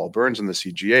Paul Burns in the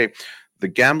CGA, the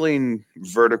gambling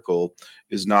vertical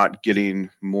is not getting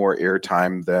more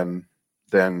airtime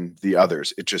than the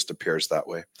others. It just appears that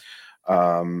way.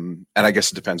 And I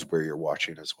guess it depends where you're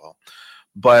watching as well.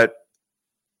 But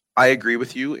I agree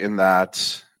with you in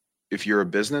that if you're a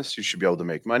business, you should be able to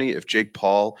make money. If Jake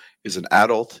Paul is an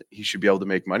adult, he should be able to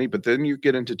make money. But then you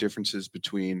get into differences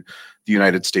between the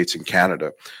United States and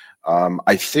Canada.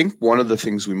 I think one of the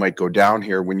things we might go down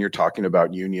here when you're talking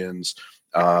about unions,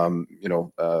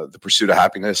 the pursuit of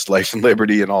happiness, life and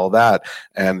liberty and all that,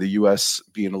 and the U.S.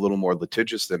 being a little more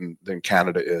litigious than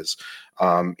Canada is.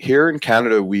 Here in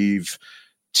Canada, we've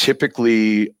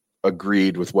typically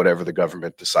agreed with whatever the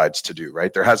government decides to do,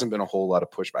 right? There hasn't been a whole lot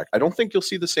of pushback. I don't think you'll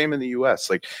see the same in the US.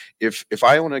 Like if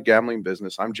I own a gambling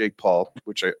business, I'm Jake Paul,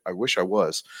 which I wish I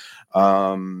was.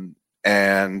 And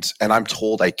I'm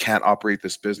told I can't operate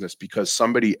this business because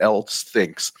somebody else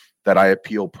thinks that I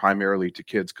appeal primarily to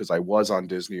kids because I was on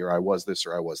Disney or I was this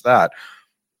or I was that.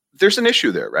 There's an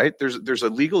issue there, right? There's a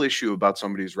legal issue about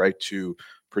somebody's right to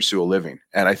pursue a living.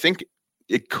 And I think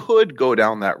it could go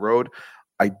down that road.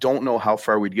 I don't know how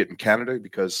far we'd get in Canada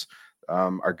because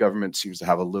our government seems to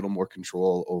have a little more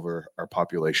control over our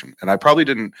population. And I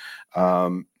probably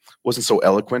wasn't so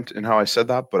eloquent in how I said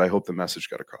that, but I hope the message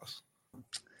got across.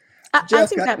 I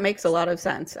think that makes a lot of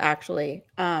sense, actually.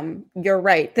 You're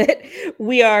right that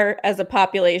we are, as a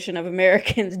population of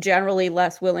Americans, generally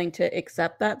less willing to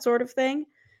accept that sort of thing.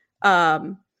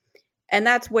 And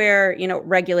that's where,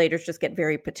 regulators just get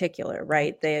very particular,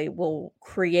 right? They will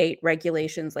create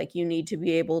regulations like you need to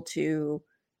be able to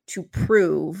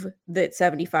prove that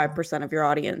 75% of your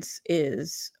audience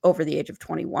is over the age of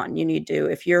 21. You need to,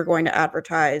 if you're going to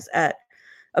advertise at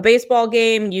a baseball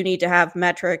game, you need to have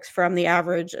metrics from the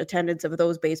average attendance of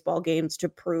those baseball games to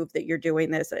prove that you're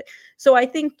doing this. So I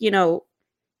think, to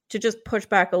just push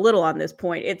back a little on this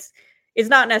point, it's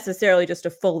not necessarily just a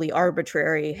fully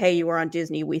arbitrary, hey, you are on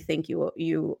Disney, we think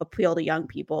you appeal to young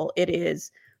people. It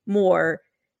is more,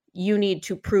 you need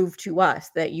to prove to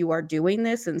us that you are doing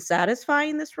this and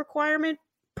satisfying this requirement,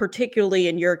 particularly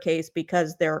in your case,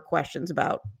 because there are questions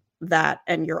about that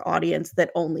and your audience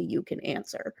that only you can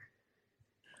answer.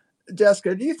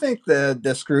 Jessica, do you think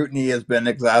the scrutiny has been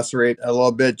exacerbated a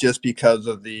little bit just because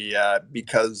of the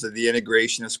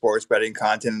integration of sports betting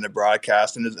content in the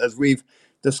broadcast? And as we've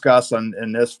discussed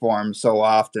in this forum so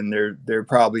often, there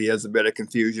probably is a bit of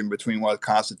confusion between what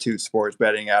constitutes sports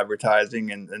betting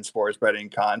advertising and sports betting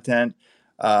content.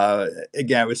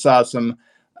 Again, we saw some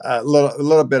a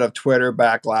little bit of Twitter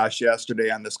backlash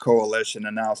yesterday on this coalition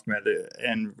announcement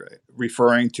and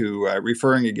referring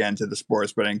again to the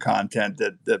sports betting content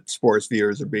that sports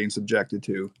viewers are being subjected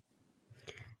to.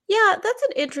 Yeah, that's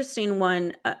an interesting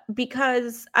one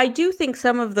because I do think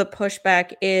some of the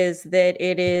pushback is that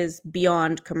it is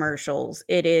beyond commercials.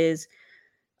 It is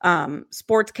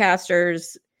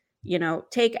sportscasters,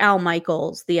 take Al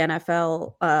Michaels, the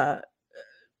NFL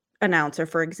announcer,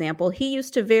 for example. He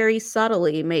used to very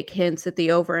subtly make hints at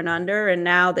the over and under. And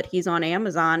now that he's on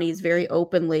Amazon, he's very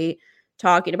openly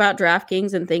talking about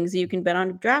DraftKings and things you can bet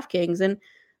on DraftKings. And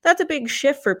that's a big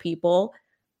shift for people.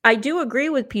 I do agree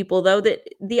with people, though, that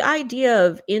the idea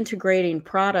of integrating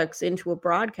products into a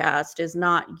broadcast is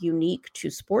not unique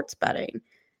to sports betting.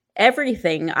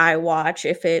 Everything I watch,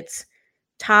 if it's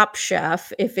Top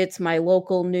Chef, if it's my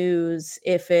local news,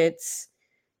 if it's,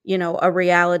 a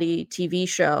reality TV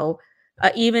show,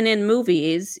 even in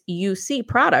movies, you see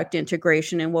product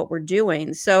integration in what we're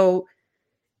doing. So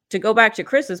to go back to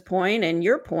Chris's point and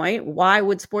your point, why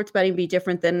would sports betting be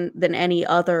different than any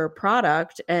other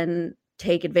product and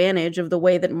take advantage of the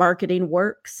way that marketing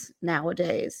works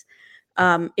nowadays?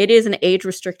 It is an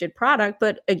age-restricted product,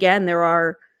 but again, there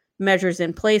are measures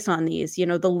in place on these.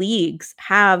 The leagues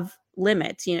have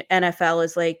limits. NFL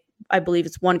is like, I believe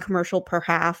it's one commercial per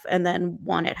half and then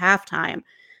one at halftime.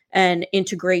 And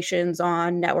integrations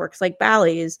on networks like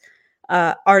Bally's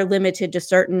are limited to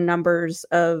certain numbers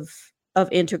of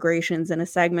integrations in a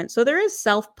segment. So there is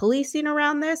self-policing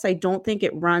around this. I don't think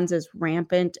it runs as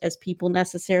rampant as people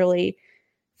necessarily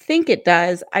think it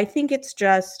does. I think it's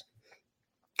just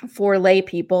for lay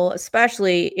people,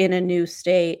 especially in a new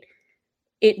state,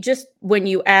 it just, when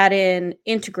you add in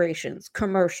integrations,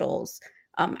 commercials,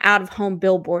 out of home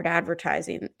billboard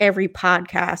advertising, every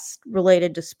podcast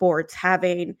related to sports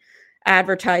having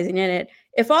advertising in it,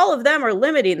 if all of them are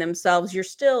limiting themselves, you're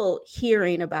still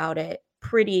hearing about it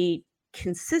pretty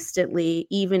consistently,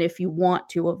 even if you want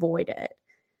to avoid it.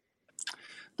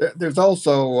 There's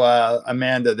also,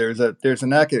 Amanda, there's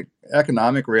an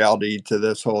economic reality to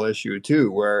this whole issue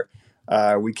too, where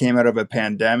we came out of a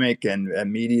pandemic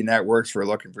and media networks were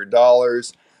looking for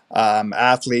dollars.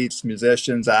 Athletes,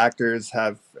 musicians, actors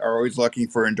are always looking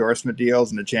for endorsement deals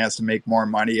and a chance to make more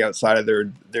money outside of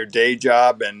their day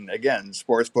job. And again,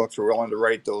 sports books were willing to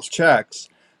write those checks.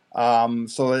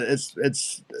 So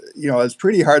it's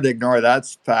pretty hard to ignore that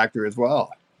factor as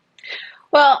well.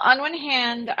 Well, on one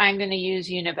hand, I'm going to use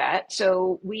Unibet.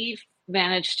 So we've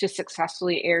managed to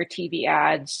successfully air TV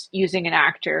ads using an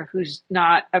actor who's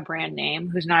not a brand name,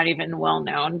 who's not even well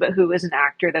known, but who is an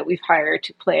actor that we've hired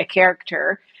to play a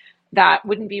character that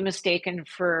wouldn't be mistaken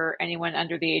for anyone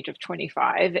under the age of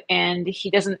 25. And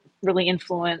he doesn't really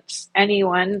influence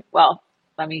anyone. Well,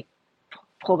 let me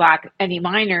pull back, any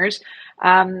minors,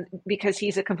 because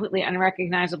he's a completely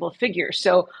unrecognizable figure.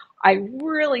 So I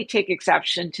really take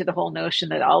exception to the whole notion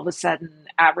that all of a sudden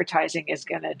advertising is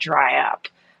going to dry up.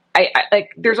 I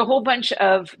like, there's a whole bunch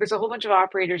of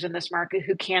operators in this market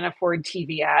who can't afford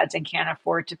TV ads and can't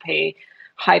afford to pay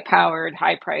high-powered,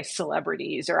 high-priced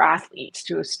celebrities or athletes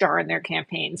to star in their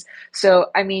campaigns.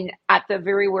 So, I mean, at the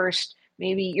very worst,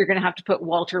 maybe you're going to have to put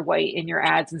Walter White in your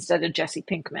ads instead of Jesse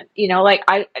Pinkman.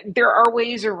 There are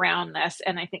ways around this.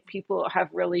 And I think people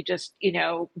have really just,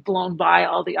 blown by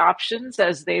all the options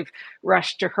as they've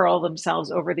rushed to hurl themselves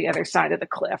over the other side of the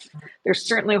cliff. There's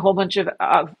certainly a whole bunch of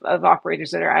operators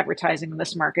that are advertising in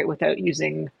this market without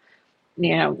using,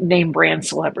 name brand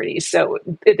celebrities. So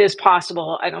it is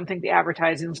possible. I don't think the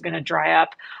advertising is going to dry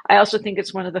up. I also think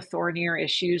it's one of the thornier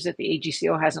issues that the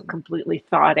AGCO hasn't completely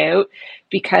thought out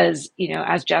because,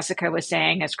 as Jessica was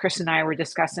saying, as Chris and I were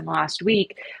discussing last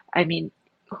week, I mean,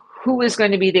 who is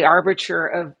going to be the arbiter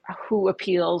of who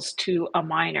appeals to a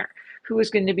minor? Who is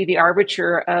going to be the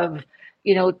arbiter of,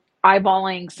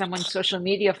 eyeballing someone's social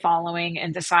media following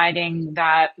and deciding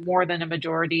that more than a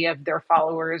majority of their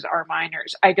followers are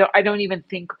minors? I don't even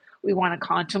think we want to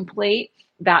contemplate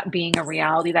that being a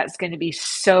reality. That's going to be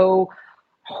so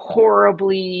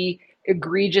horribly,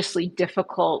 egregiously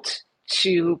difficult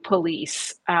to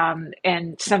police.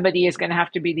 And somebody is going to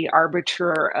have to be the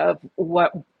arbiter of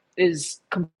what is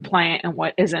compliant and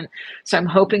what isn't. So I'm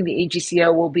hoping the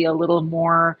AGCO will be a little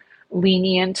more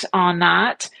lenient on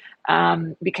that.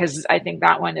 Because I think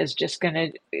that one is just going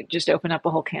to just open up a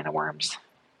whole can of worms.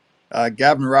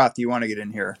 Gavin Roth, do you want to get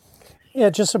in here? Yeah,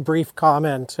 just a brief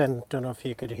comment, and don't know if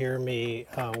you could hear me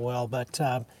well, but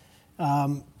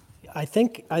I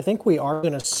think we are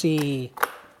going to see,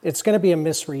 it's going to be a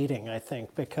misreading, I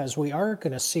think, because we are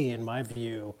going to see, in my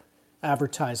view,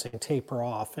 advertising taper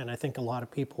off, and I think a lot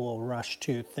of people will rush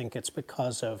to think it's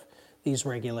because of these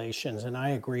regulations, and I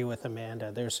agree with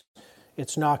Amanda.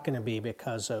 It's not going to be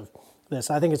because of this.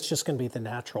 I think it's just going to be the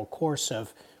natural course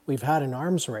of, we've had an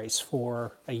arms race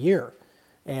for a year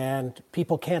and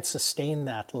people can't sustain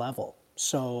that level.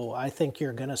 So I think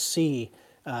you're going to see,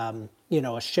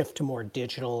 a shift to more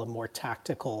digital and more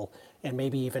tactical and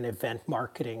maybe even event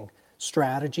marketing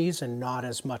strategies and not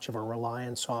as much of a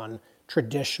reliance on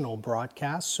traditional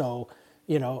broadcasts. So,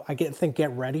 I think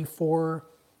get ready for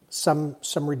some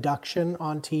reduction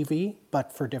on TV,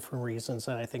 but for different reasons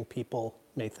than I think people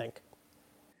may think.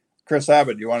 Chris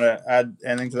Abbott, do you want to add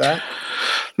anything to that?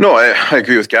 No, I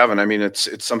agree with Gavin. I mean, it's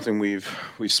something we've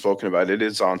spoken about. It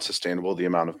is unsustainable, the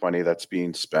amount of money that's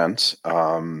being spent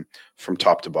from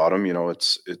top to bottom.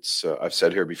 It's I've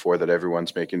said here before that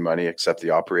everyone's making money except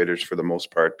the operators for the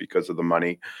most part because of the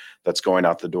money that's going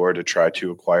out the door to try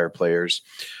to acquire players.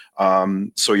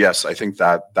 So yes, I think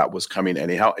that was coming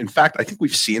anyhow. In fact, I think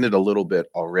we've seen it a little bit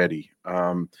already.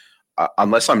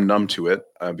 Unless I'm numb to it,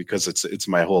 because it's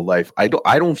my whole life. I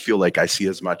don't feel like I see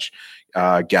as much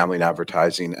gambling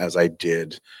advertising as I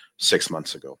did 6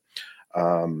 months ago.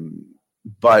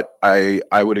 But I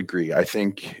would agree. I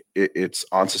think it's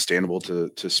unsustainable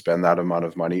to spend that amount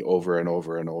of money over and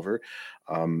over and over.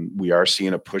 We are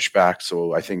seeing a pushback,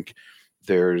 so I think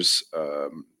there's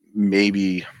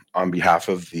maybe on behalf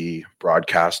of the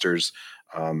broadcasters,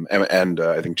 and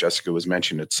I think Jessica was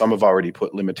mentioning it. Some have already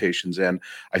put limitations in.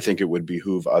 I think it would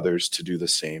behoove others to do the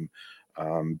same.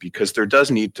 Because there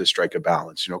does need to strike a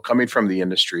balance. Coming from the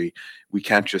industry, we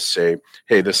can't just say,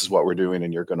 hey, this is what we're doing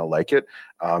and you're going to like it.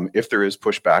 If there is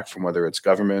pushback from whether it's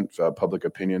government, public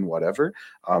opinion, whatever,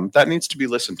 that needs to be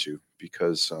listened to,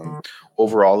 because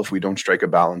overall, if we don't strike a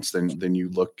balance, then you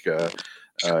look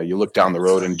down the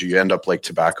road and you end up like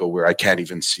tobacco, where I can't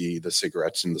even see the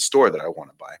cigarettes in the store that I want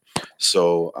to buy.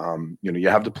 So you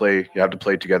have to play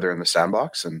together in the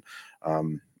sandbox, and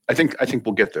I think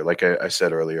we'll get there. Like I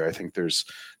said earlier, I think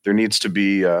there needs to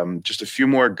be just a few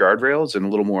more guardrails and a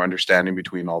little more understanding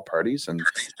between all parties, and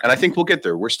I think we'll get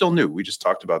there. We're still new. We just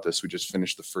talked about this. We just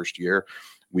finished the first year.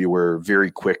 We were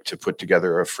very quick to put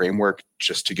together a framework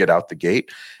just to get out the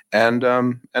gate, and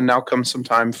now comes some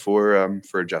time for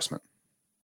adjustment.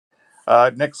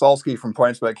 Nick Solsky from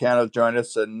PointsBet Canada joined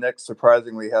us, and Nick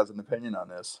surprisingly has an opinion on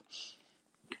this.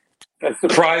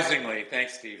 Surprisingly,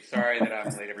 thanks, Steve. Sorry that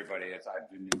I'm late, everybody. I've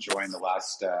been enjoying the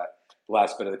last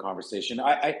bit of the conversation.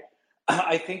 I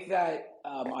think that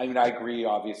I agree.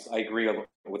 Obviously, I agree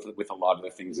with a lot of the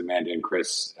things Amanda and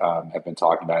Chris have been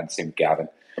talking about, and same with Gavin.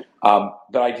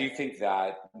 But I do think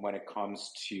that when it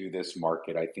comes to this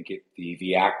market, I think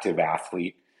the active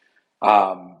athlete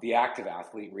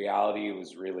reality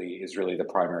is really the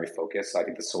primary focus. I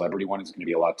think the celebrity one is going to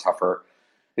be a lot tougher.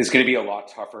 It's going to be a lot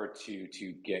tougher to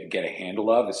get a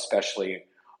handle of, especially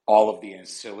all of the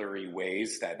ancillary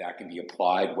ways that can be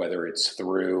applied, whether it's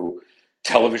through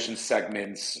television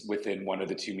segments within one of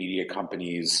the two media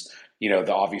companies,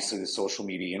 obviously the social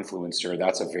media influencer.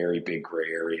 That's a very big gray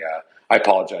area. I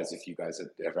apologize if you guys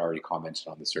have already commented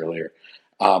on this earlier.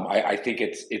 I think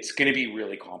it's going to be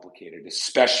really complicated,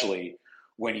 especially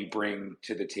when you bring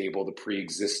to the table the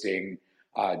pre-existing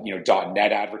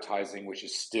 .net advertising, which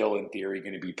is still in theory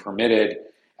going to be permitted,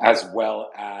 as well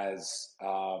as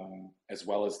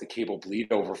the cable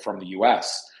bleed over from the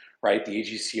US, right? The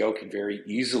AGCO can very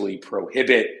easily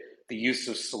prohibit the use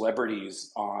of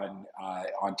celebrities on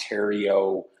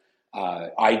Ontario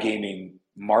iGaming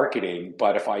marketing.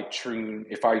 But if I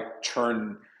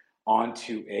turn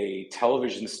onto a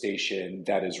television station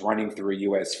that is running through a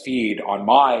US feed on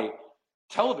my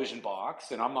television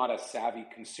box, and I'm not a savvy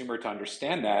consumer to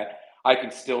understand that, I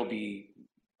can still be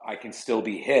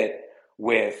hit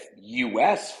with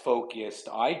US focused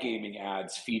iGaming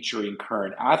ads featuring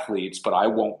current athletes, but I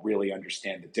won't really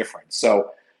understand the difference.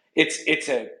 So it's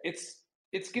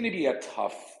going to be a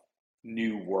tough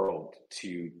new world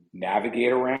to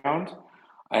navigate around,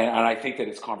 and I think that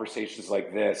it's conversations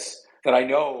like this that I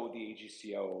know the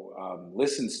AGCO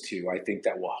listens to. I think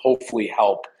that will hopefully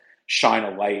help shine a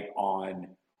light on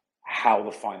how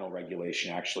the final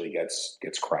regulation actually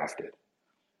gets crafted.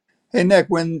 Hey, Nick,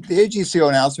 when the AGCO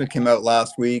announcement came out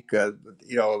last week, has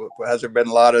there been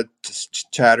a lot of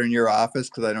chatter in your office?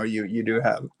 Because I know you do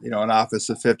have, an office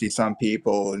of 50-some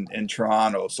people in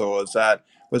Toronto. So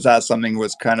was that something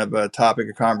was kind of a topic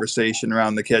of conversation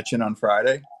around the kitchen on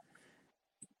Friday?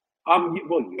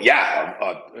 Well,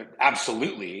 yeah,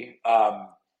 absolutely.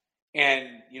 And,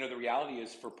 the reality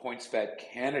is for PointsBet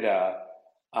Canada,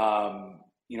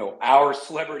 our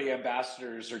celebrity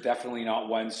ambassadors are definitely not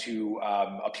ones who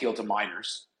appeal to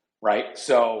minors, right?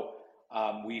 So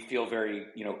we feel very,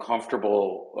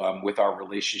 comfortable with our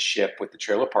relationship with the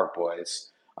Trailer Park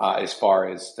Boys as far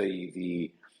as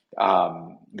the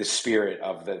spirit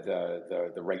of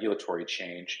the regulatory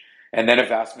change. And then a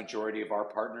vast majority of our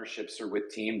partnerships are with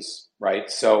teams, right?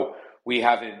 So we've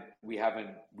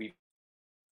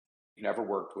never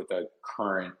worked with a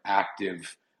current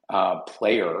active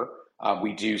player.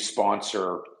 We do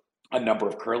sponsor a number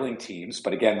of curling teams,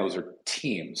 but again, those are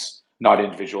teams, not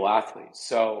individual athletes.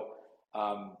 So,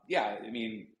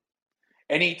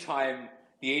 anytime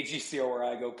the AGCO or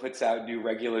IGO puts out new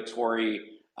regulatory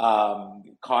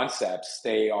concepts,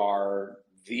 they are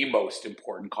the most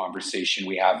important conversation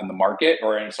we have in the market, in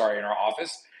our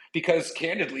office, because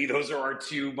candidly, those are our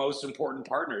two most important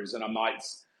partners. And I'm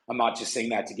not just saying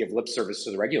that to give lip service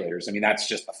to the regulators. I mean, that's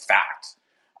just a fact.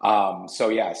 So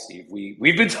yeah, Steve,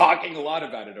 we've been talking a lot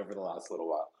about it over the last little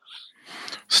while.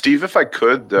 Steve, if I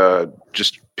could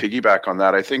just piggyback on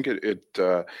that, I think it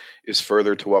is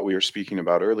further to what we were speaking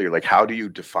about earlier. Like, how do you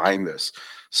define this?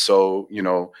 So,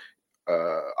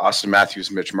 Austin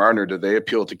Matthews, Mitch Marner, do they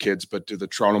appeal to kids? But do the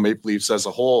Toronto Maple Leafs as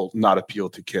a whole not appeal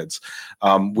to kids?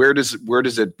 Where does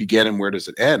it begin and where does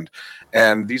it end?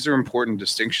 And these are important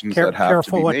distinctions that have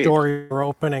to be made. Careful what door you're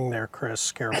opening there,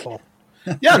 Chris. Careful.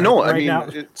 Yeah, no, I right mean, now,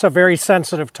 it's a very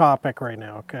sensitive topic right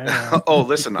now. Okay. Oh,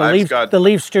 listen, the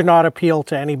Leafs do not appeal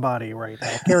to anybody right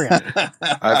now. Carry on.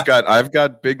 I've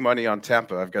got big money on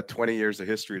Tampa. I've got 20 years of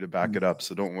history to back it up,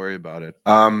 so don't worry about it.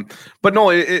 But no,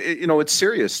 it's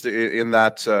serious in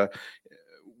that.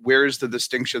 Where does the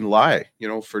distinction lie?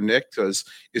 For Nick, is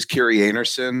Carrie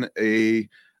Anderson an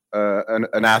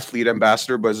athlete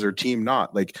ambassador, but is their team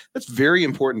not? Like, that's very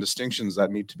important distinctions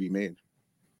that need to be made.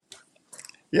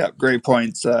 Yeah, great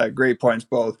points. Great points,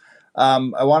 both.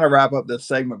 I want to wrap up this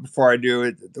segment. Before I do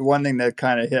it, the one thing that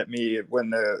kind of hit me when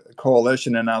the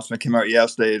coalition announcement came out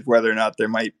yesterday is whether or not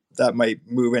that might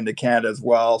move into Canada as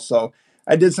well. So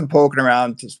I did some poking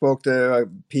around, spoke to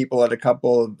people at a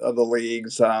couple of the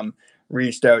leagues,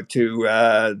 reached out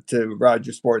to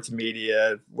Rogers Sports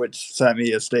Media, which sent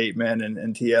me a statement,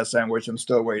 and TSN, which I'm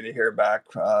still waiting to hear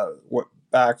back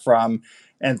from,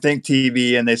 and Think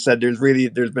TV, and they said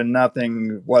there's been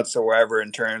nothing whatsoever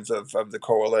in terms of the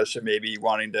coalition maybe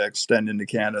wanting to extend into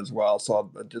Canada as well.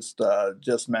 So I'll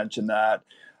just mention that.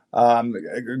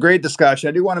 A great discussion.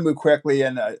 I do want to move quickly,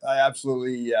 and I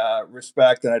absolutely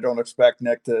respect, and I don't expect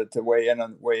Nick to weigh in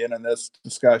on this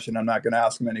discussion. I'm not going to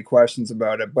ask him any questions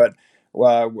about it, but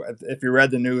if you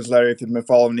read the newsletter, if you've been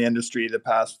following the industry the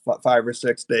past 5 or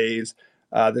 6 days,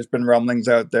 there's been rumblings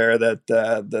out there that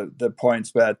the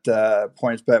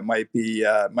PointsBet might be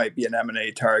an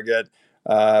M&A target.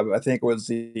 I think it was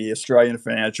the Australian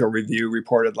Financial Review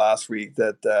reported last week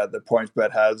that the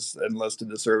PointsBet has enlisted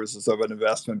the services of an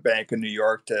investment bank in New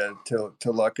York to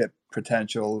look at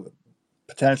potentially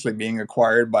being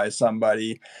acquired by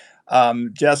somebody.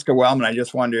 Jessica Wellman, I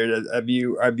just wondered, have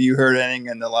you heard anything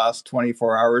in the last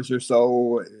 24 hours or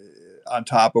so on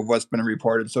top of what's been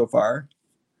reported so far?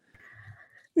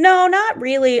 No, not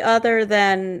really, other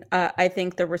than I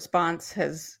think the response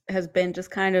has been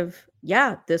just kind of,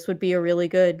 yeah, this would be a really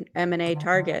good M&A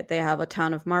target. They have a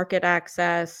ton of market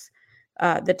access.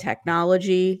 The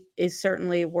technology is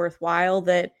certainly worthwhile.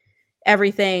 That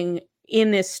everything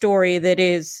in this story that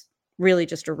is really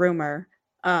just a rumor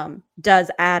does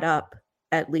add up,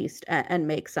 at least, and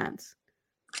make sense.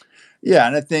 Yeah,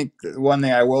 and I think one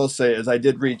thing I will say is I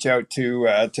did reach out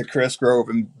to Chris Grove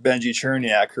and Benji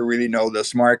Cherniak, who really know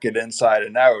this market inside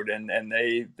and out, and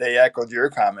they echoed your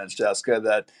comments, Jessica,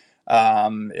 that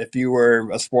if you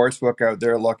were a sportsbook out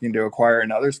there looking to acquire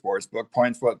another sportsbook,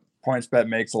 PointsBet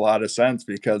makes a lot of sense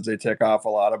because they tick off a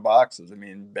lot of boxes. I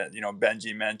mean,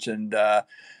 Benji mentioned. A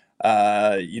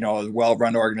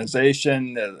well-run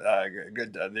organization,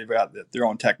 good. They've got their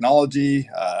own technology,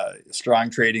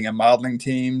 strong trading and modeling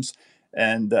teams,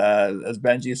 and as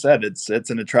Benji said, it's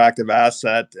an attractive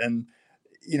asset. And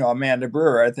Amanda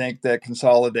Brewer, I think that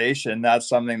consolidation, that's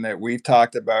something that we've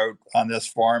talked about on this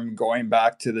forum going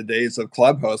back to the days of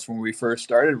Clubhouse when we first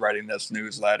started writing this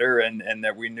newsletter, and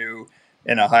that we knew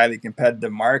in a highly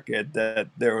competitive market that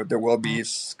there will be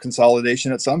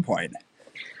consolidation at some point.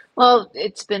 Well,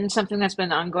 it's been something that's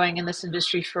been ongoing in this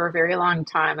industry for a very long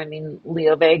time. I mean,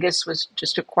 Leo Vegas was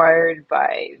just acquired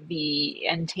by the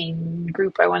Entain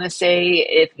Group, I want to say.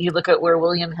 If you look at where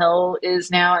William Hill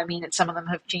is now, I mean, some of them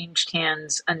have changed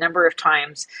hands a number of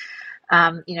times.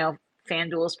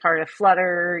 FanDuel's part of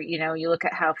Flutter. You look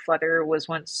at how Flutter was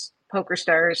once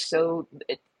PokerStars. So,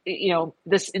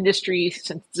 this industry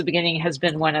since the beginning has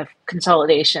been one of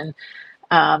consolidation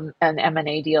and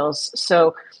M&A deals.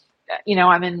 So,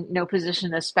 I'm in no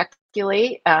position to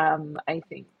speculate. I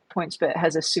think PointsBet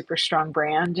has a super strong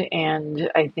brand,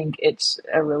 and I think it's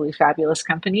a really fabulous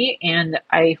company, and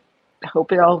I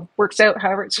hope it all works out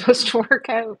however it's supposed to work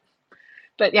out.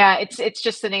 But yeah, it's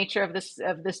just the nature of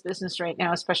this business right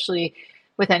now, especially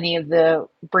with any of the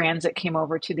brands that came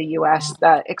over to the US.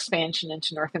 That expansion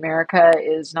into North America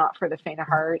is not for the faint of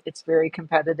heart. It's very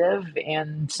competitive,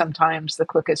 and sometimes the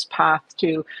quickest path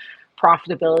to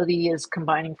profitability is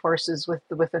combining forces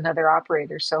with another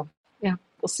operator. So yeah,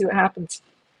 we'll see what happens.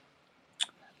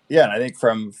 Yeah, and I think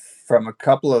from a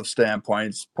couple of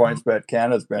standpoints, PointsBet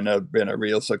Canada's been a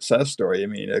real success story. I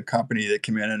mean, a company that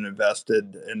came in and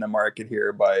invested in the market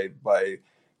here by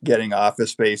getting office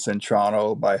space in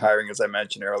Toronto, by hiring, as I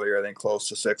mentioned earlier, I think close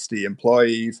to 60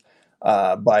 employees,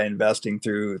 by investing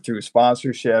through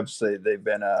sponsorships. They've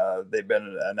been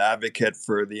an advocate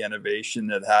for the innovation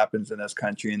that happens in this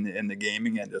country in the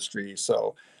gaming industry.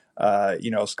 So,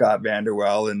 Scott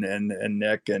Vanderwell and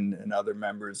Nick and other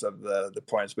members of the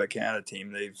PointsBet Canada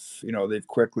team, they've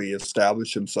quickly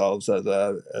established themselves as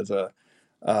a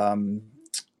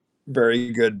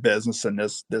very good business in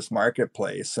this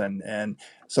marketplace. And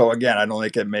so again, I don't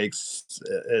think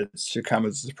it should come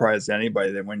as a surprise to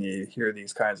anybody that when you hear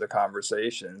these kinds of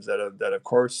conversations that of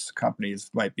course companies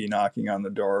might be knocking on the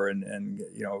door and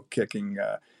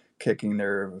kicking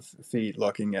their feet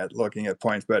looking at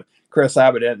points. But Chris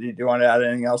Abbott, do you want to add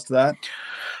anything else to that?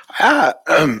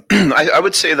 I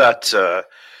would say that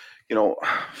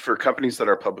for companies that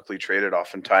are publicly traded,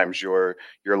 oftentimes your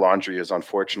laundry is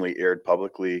unfortunately aired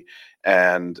publicly.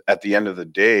 And at the end of the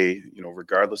day,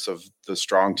 regardless of the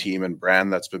strong team and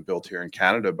brand that's been built here in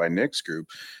Canada by Nick's group,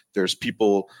 there's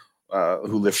people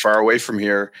who live far away from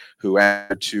here who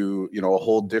answer to a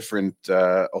whole different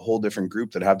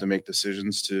group that have to make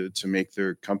decisions to make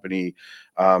their company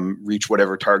reach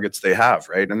whatever targets they have,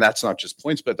 right? And that's not just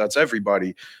points, but that's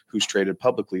everybody who's traded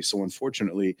publicly. So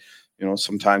unfortunately,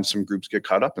 sometimes some groups get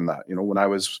caught up in that. When I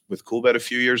was with Coolbet a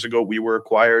few years ago, we were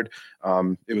acquired.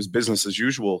 It was business as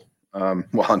usual.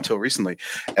 Until recently.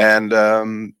 And,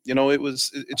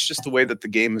 it's just the way that the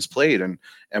game is played. And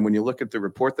when you look at the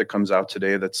report that comes out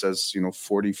today that says,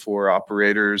 44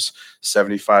 operators,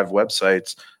 75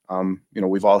 websites,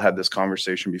 we've all had this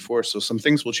conversation before. So some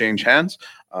things will change hands.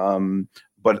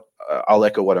 But I'll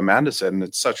echo what Amanda said, and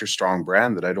it's such a strong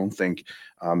brand that I don't think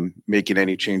making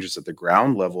any changes at the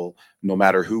ground level, no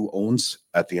matter who owns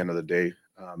at the end of the day,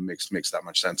 makes that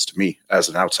much sense to me as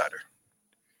an outsider.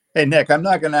 Hey, Nick, I'm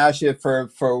not going to ask you for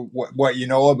what you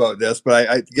know about this, but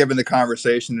I given the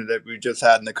conversation that we just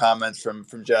had in the comments from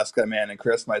Jessica, Amanda, and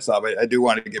Chris, myself, I do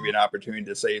want to give you an opportunity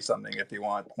to say something if you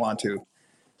want to.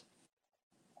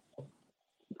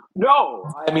 No,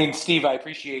 I mean, Steve, I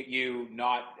appreciate you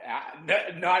not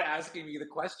asking me the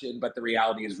question, but the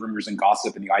reality is rumors and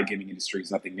gossip in the iGaming industry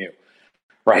is nothing new,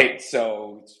 right?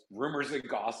 So it's rumors and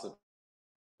gossip.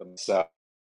 So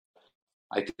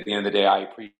I think at the end of the day, I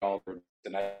appreciate all the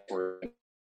nice words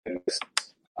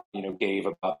gave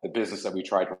about the business that we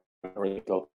tried to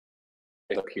build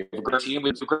up here. A great team,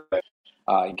 it's a great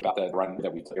about the run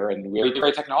that we took here, and we have a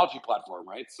great technology platform,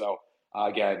 right? So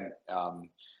again,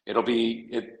 it'll be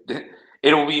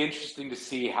interesting to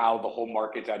see how the whole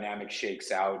market dynamic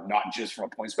shakes out, not just from a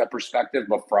PointsBet perspective,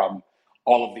 but from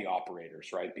all of the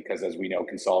operators, right? Because as we know,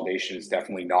 consolidation is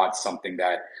definitely not something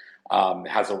that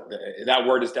that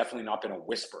word has definitely not been a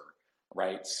whisper,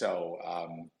 right? So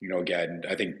again,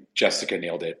 I think Jessica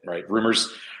nailed it, right? Rumors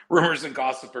and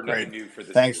gossip are nothing new for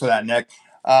this. Thanks for that, Nick.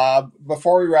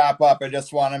 Before we wrap up, I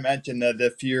just want to mention that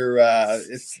if you're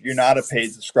not a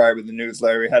paid subscriber to the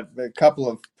newsletter, we had a couple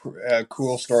of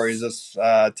cool stories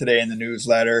today in the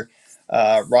newsletter.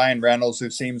 Ryan Reynolds, who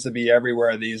seems to be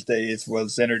everywhere these days,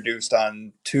 was introduced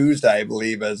on Tuesday, I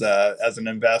believe, as an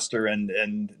investor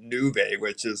in Nuvei,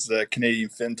 which is a Canadian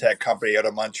fintech company out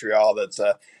of Montreal that's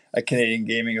a Canadian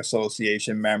Gaming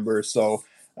Association member. So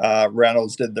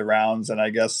Reynolds did the rounds, and I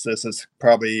guess this is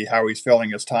probably how he's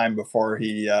filling his time before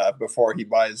he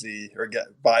buys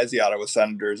the Ottawa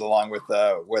Senators along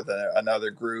with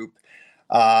another group.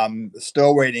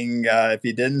 Still waiting. If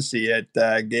you didn't see it,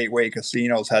 Gateway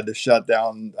Casinos had to shut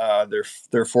down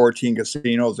their 14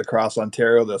 casinos across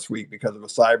Ontario this week because of a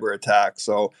cyber attack.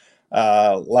 So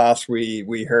last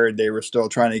we heard they were still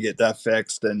trying to get that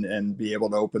fixed and be able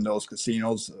to open those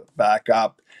casinos back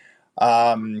up.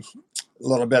 A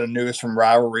little bit of news from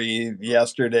Rivalry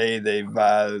yesterday. They've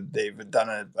done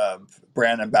a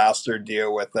brand ambassador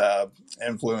deal with an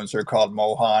influencer called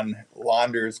Mohan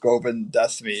Launders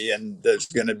Govindasamy, and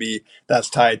that's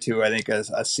tied to, I think,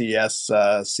 a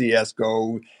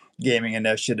CS:GO gaming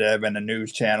initiative and a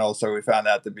news channel. So we found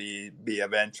that to be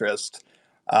of interest.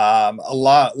 A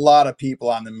lot of people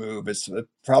on the move. It's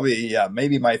probably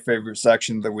maybe my favorite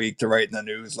section of the week to write in the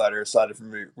newsletter, aside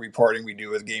from reporting we do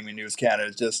with Gaming News Canada,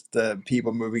 is just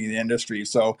people moving in the industry.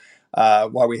 So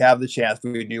while we have the chance,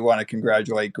 we do want to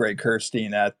congratulate Greg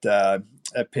Kirstein at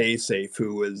PaySafe,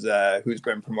 who's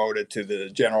been promoted to the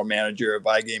general manager of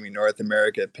iGaming North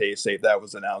America at PaySafe. That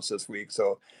was announced this week.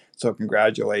 So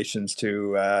congratulations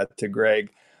to Greg.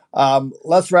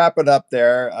 Let's wrap it up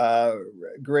there.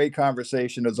 Great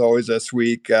conversation as always this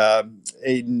week.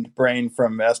 Aiden Brain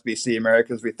from SBC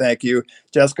Americas, we thank you.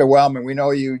 Jessica Wellman, we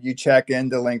know you check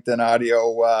into LinkedIn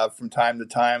Audio from time to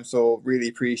time, so really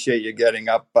appreciate you getting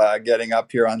up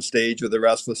here on stage with the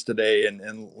rest of us today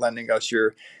and lending us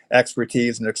your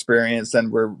expertise and experience.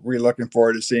 And we're really looking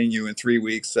forward to seeing you in 3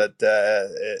 weeks in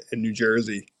New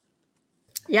Jersey.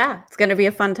 Yeah, it's going to be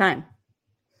a fun time.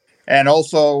 And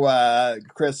also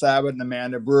Chris Abbott and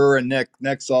Amanda Brewer and Nick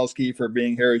Solsky for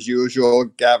being here as usual.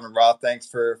 Gavin Roth, thanks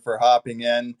for hopping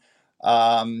in.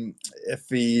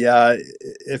 If you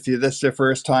this is your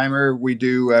first timer, we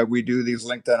do these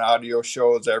LinkedIn audio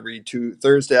shows every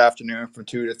Thursday afternoon from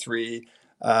 2 to 3.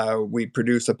 We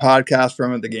produce a podcast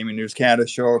from it, the Gaming News Canada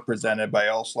show, presented by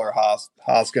Osler,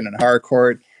 Hoskin, and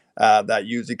Harcourt. That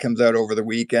usually comes out over the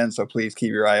weekend, so please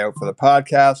keep your eye out for the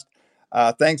podcast.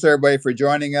 Thanks everybody for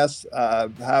joining us.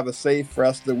 Have a safe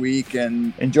rest of the week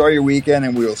and enjoy your weekend,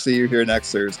 and we will see you here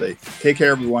next Thursday. Take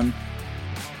care, everyone.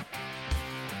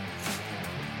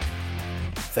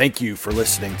 Thank you for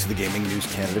listening to the Gaming News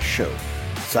Canada show.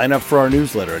 Sign up for our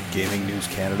newsletter at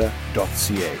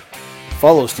gamingnewscanada.ca.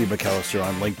 Follow Steve McAllister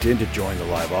on LinkedIn to join the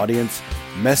live audience.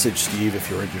 Message Steve if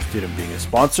you're interested in being a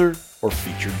sponsor or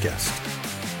featured guest.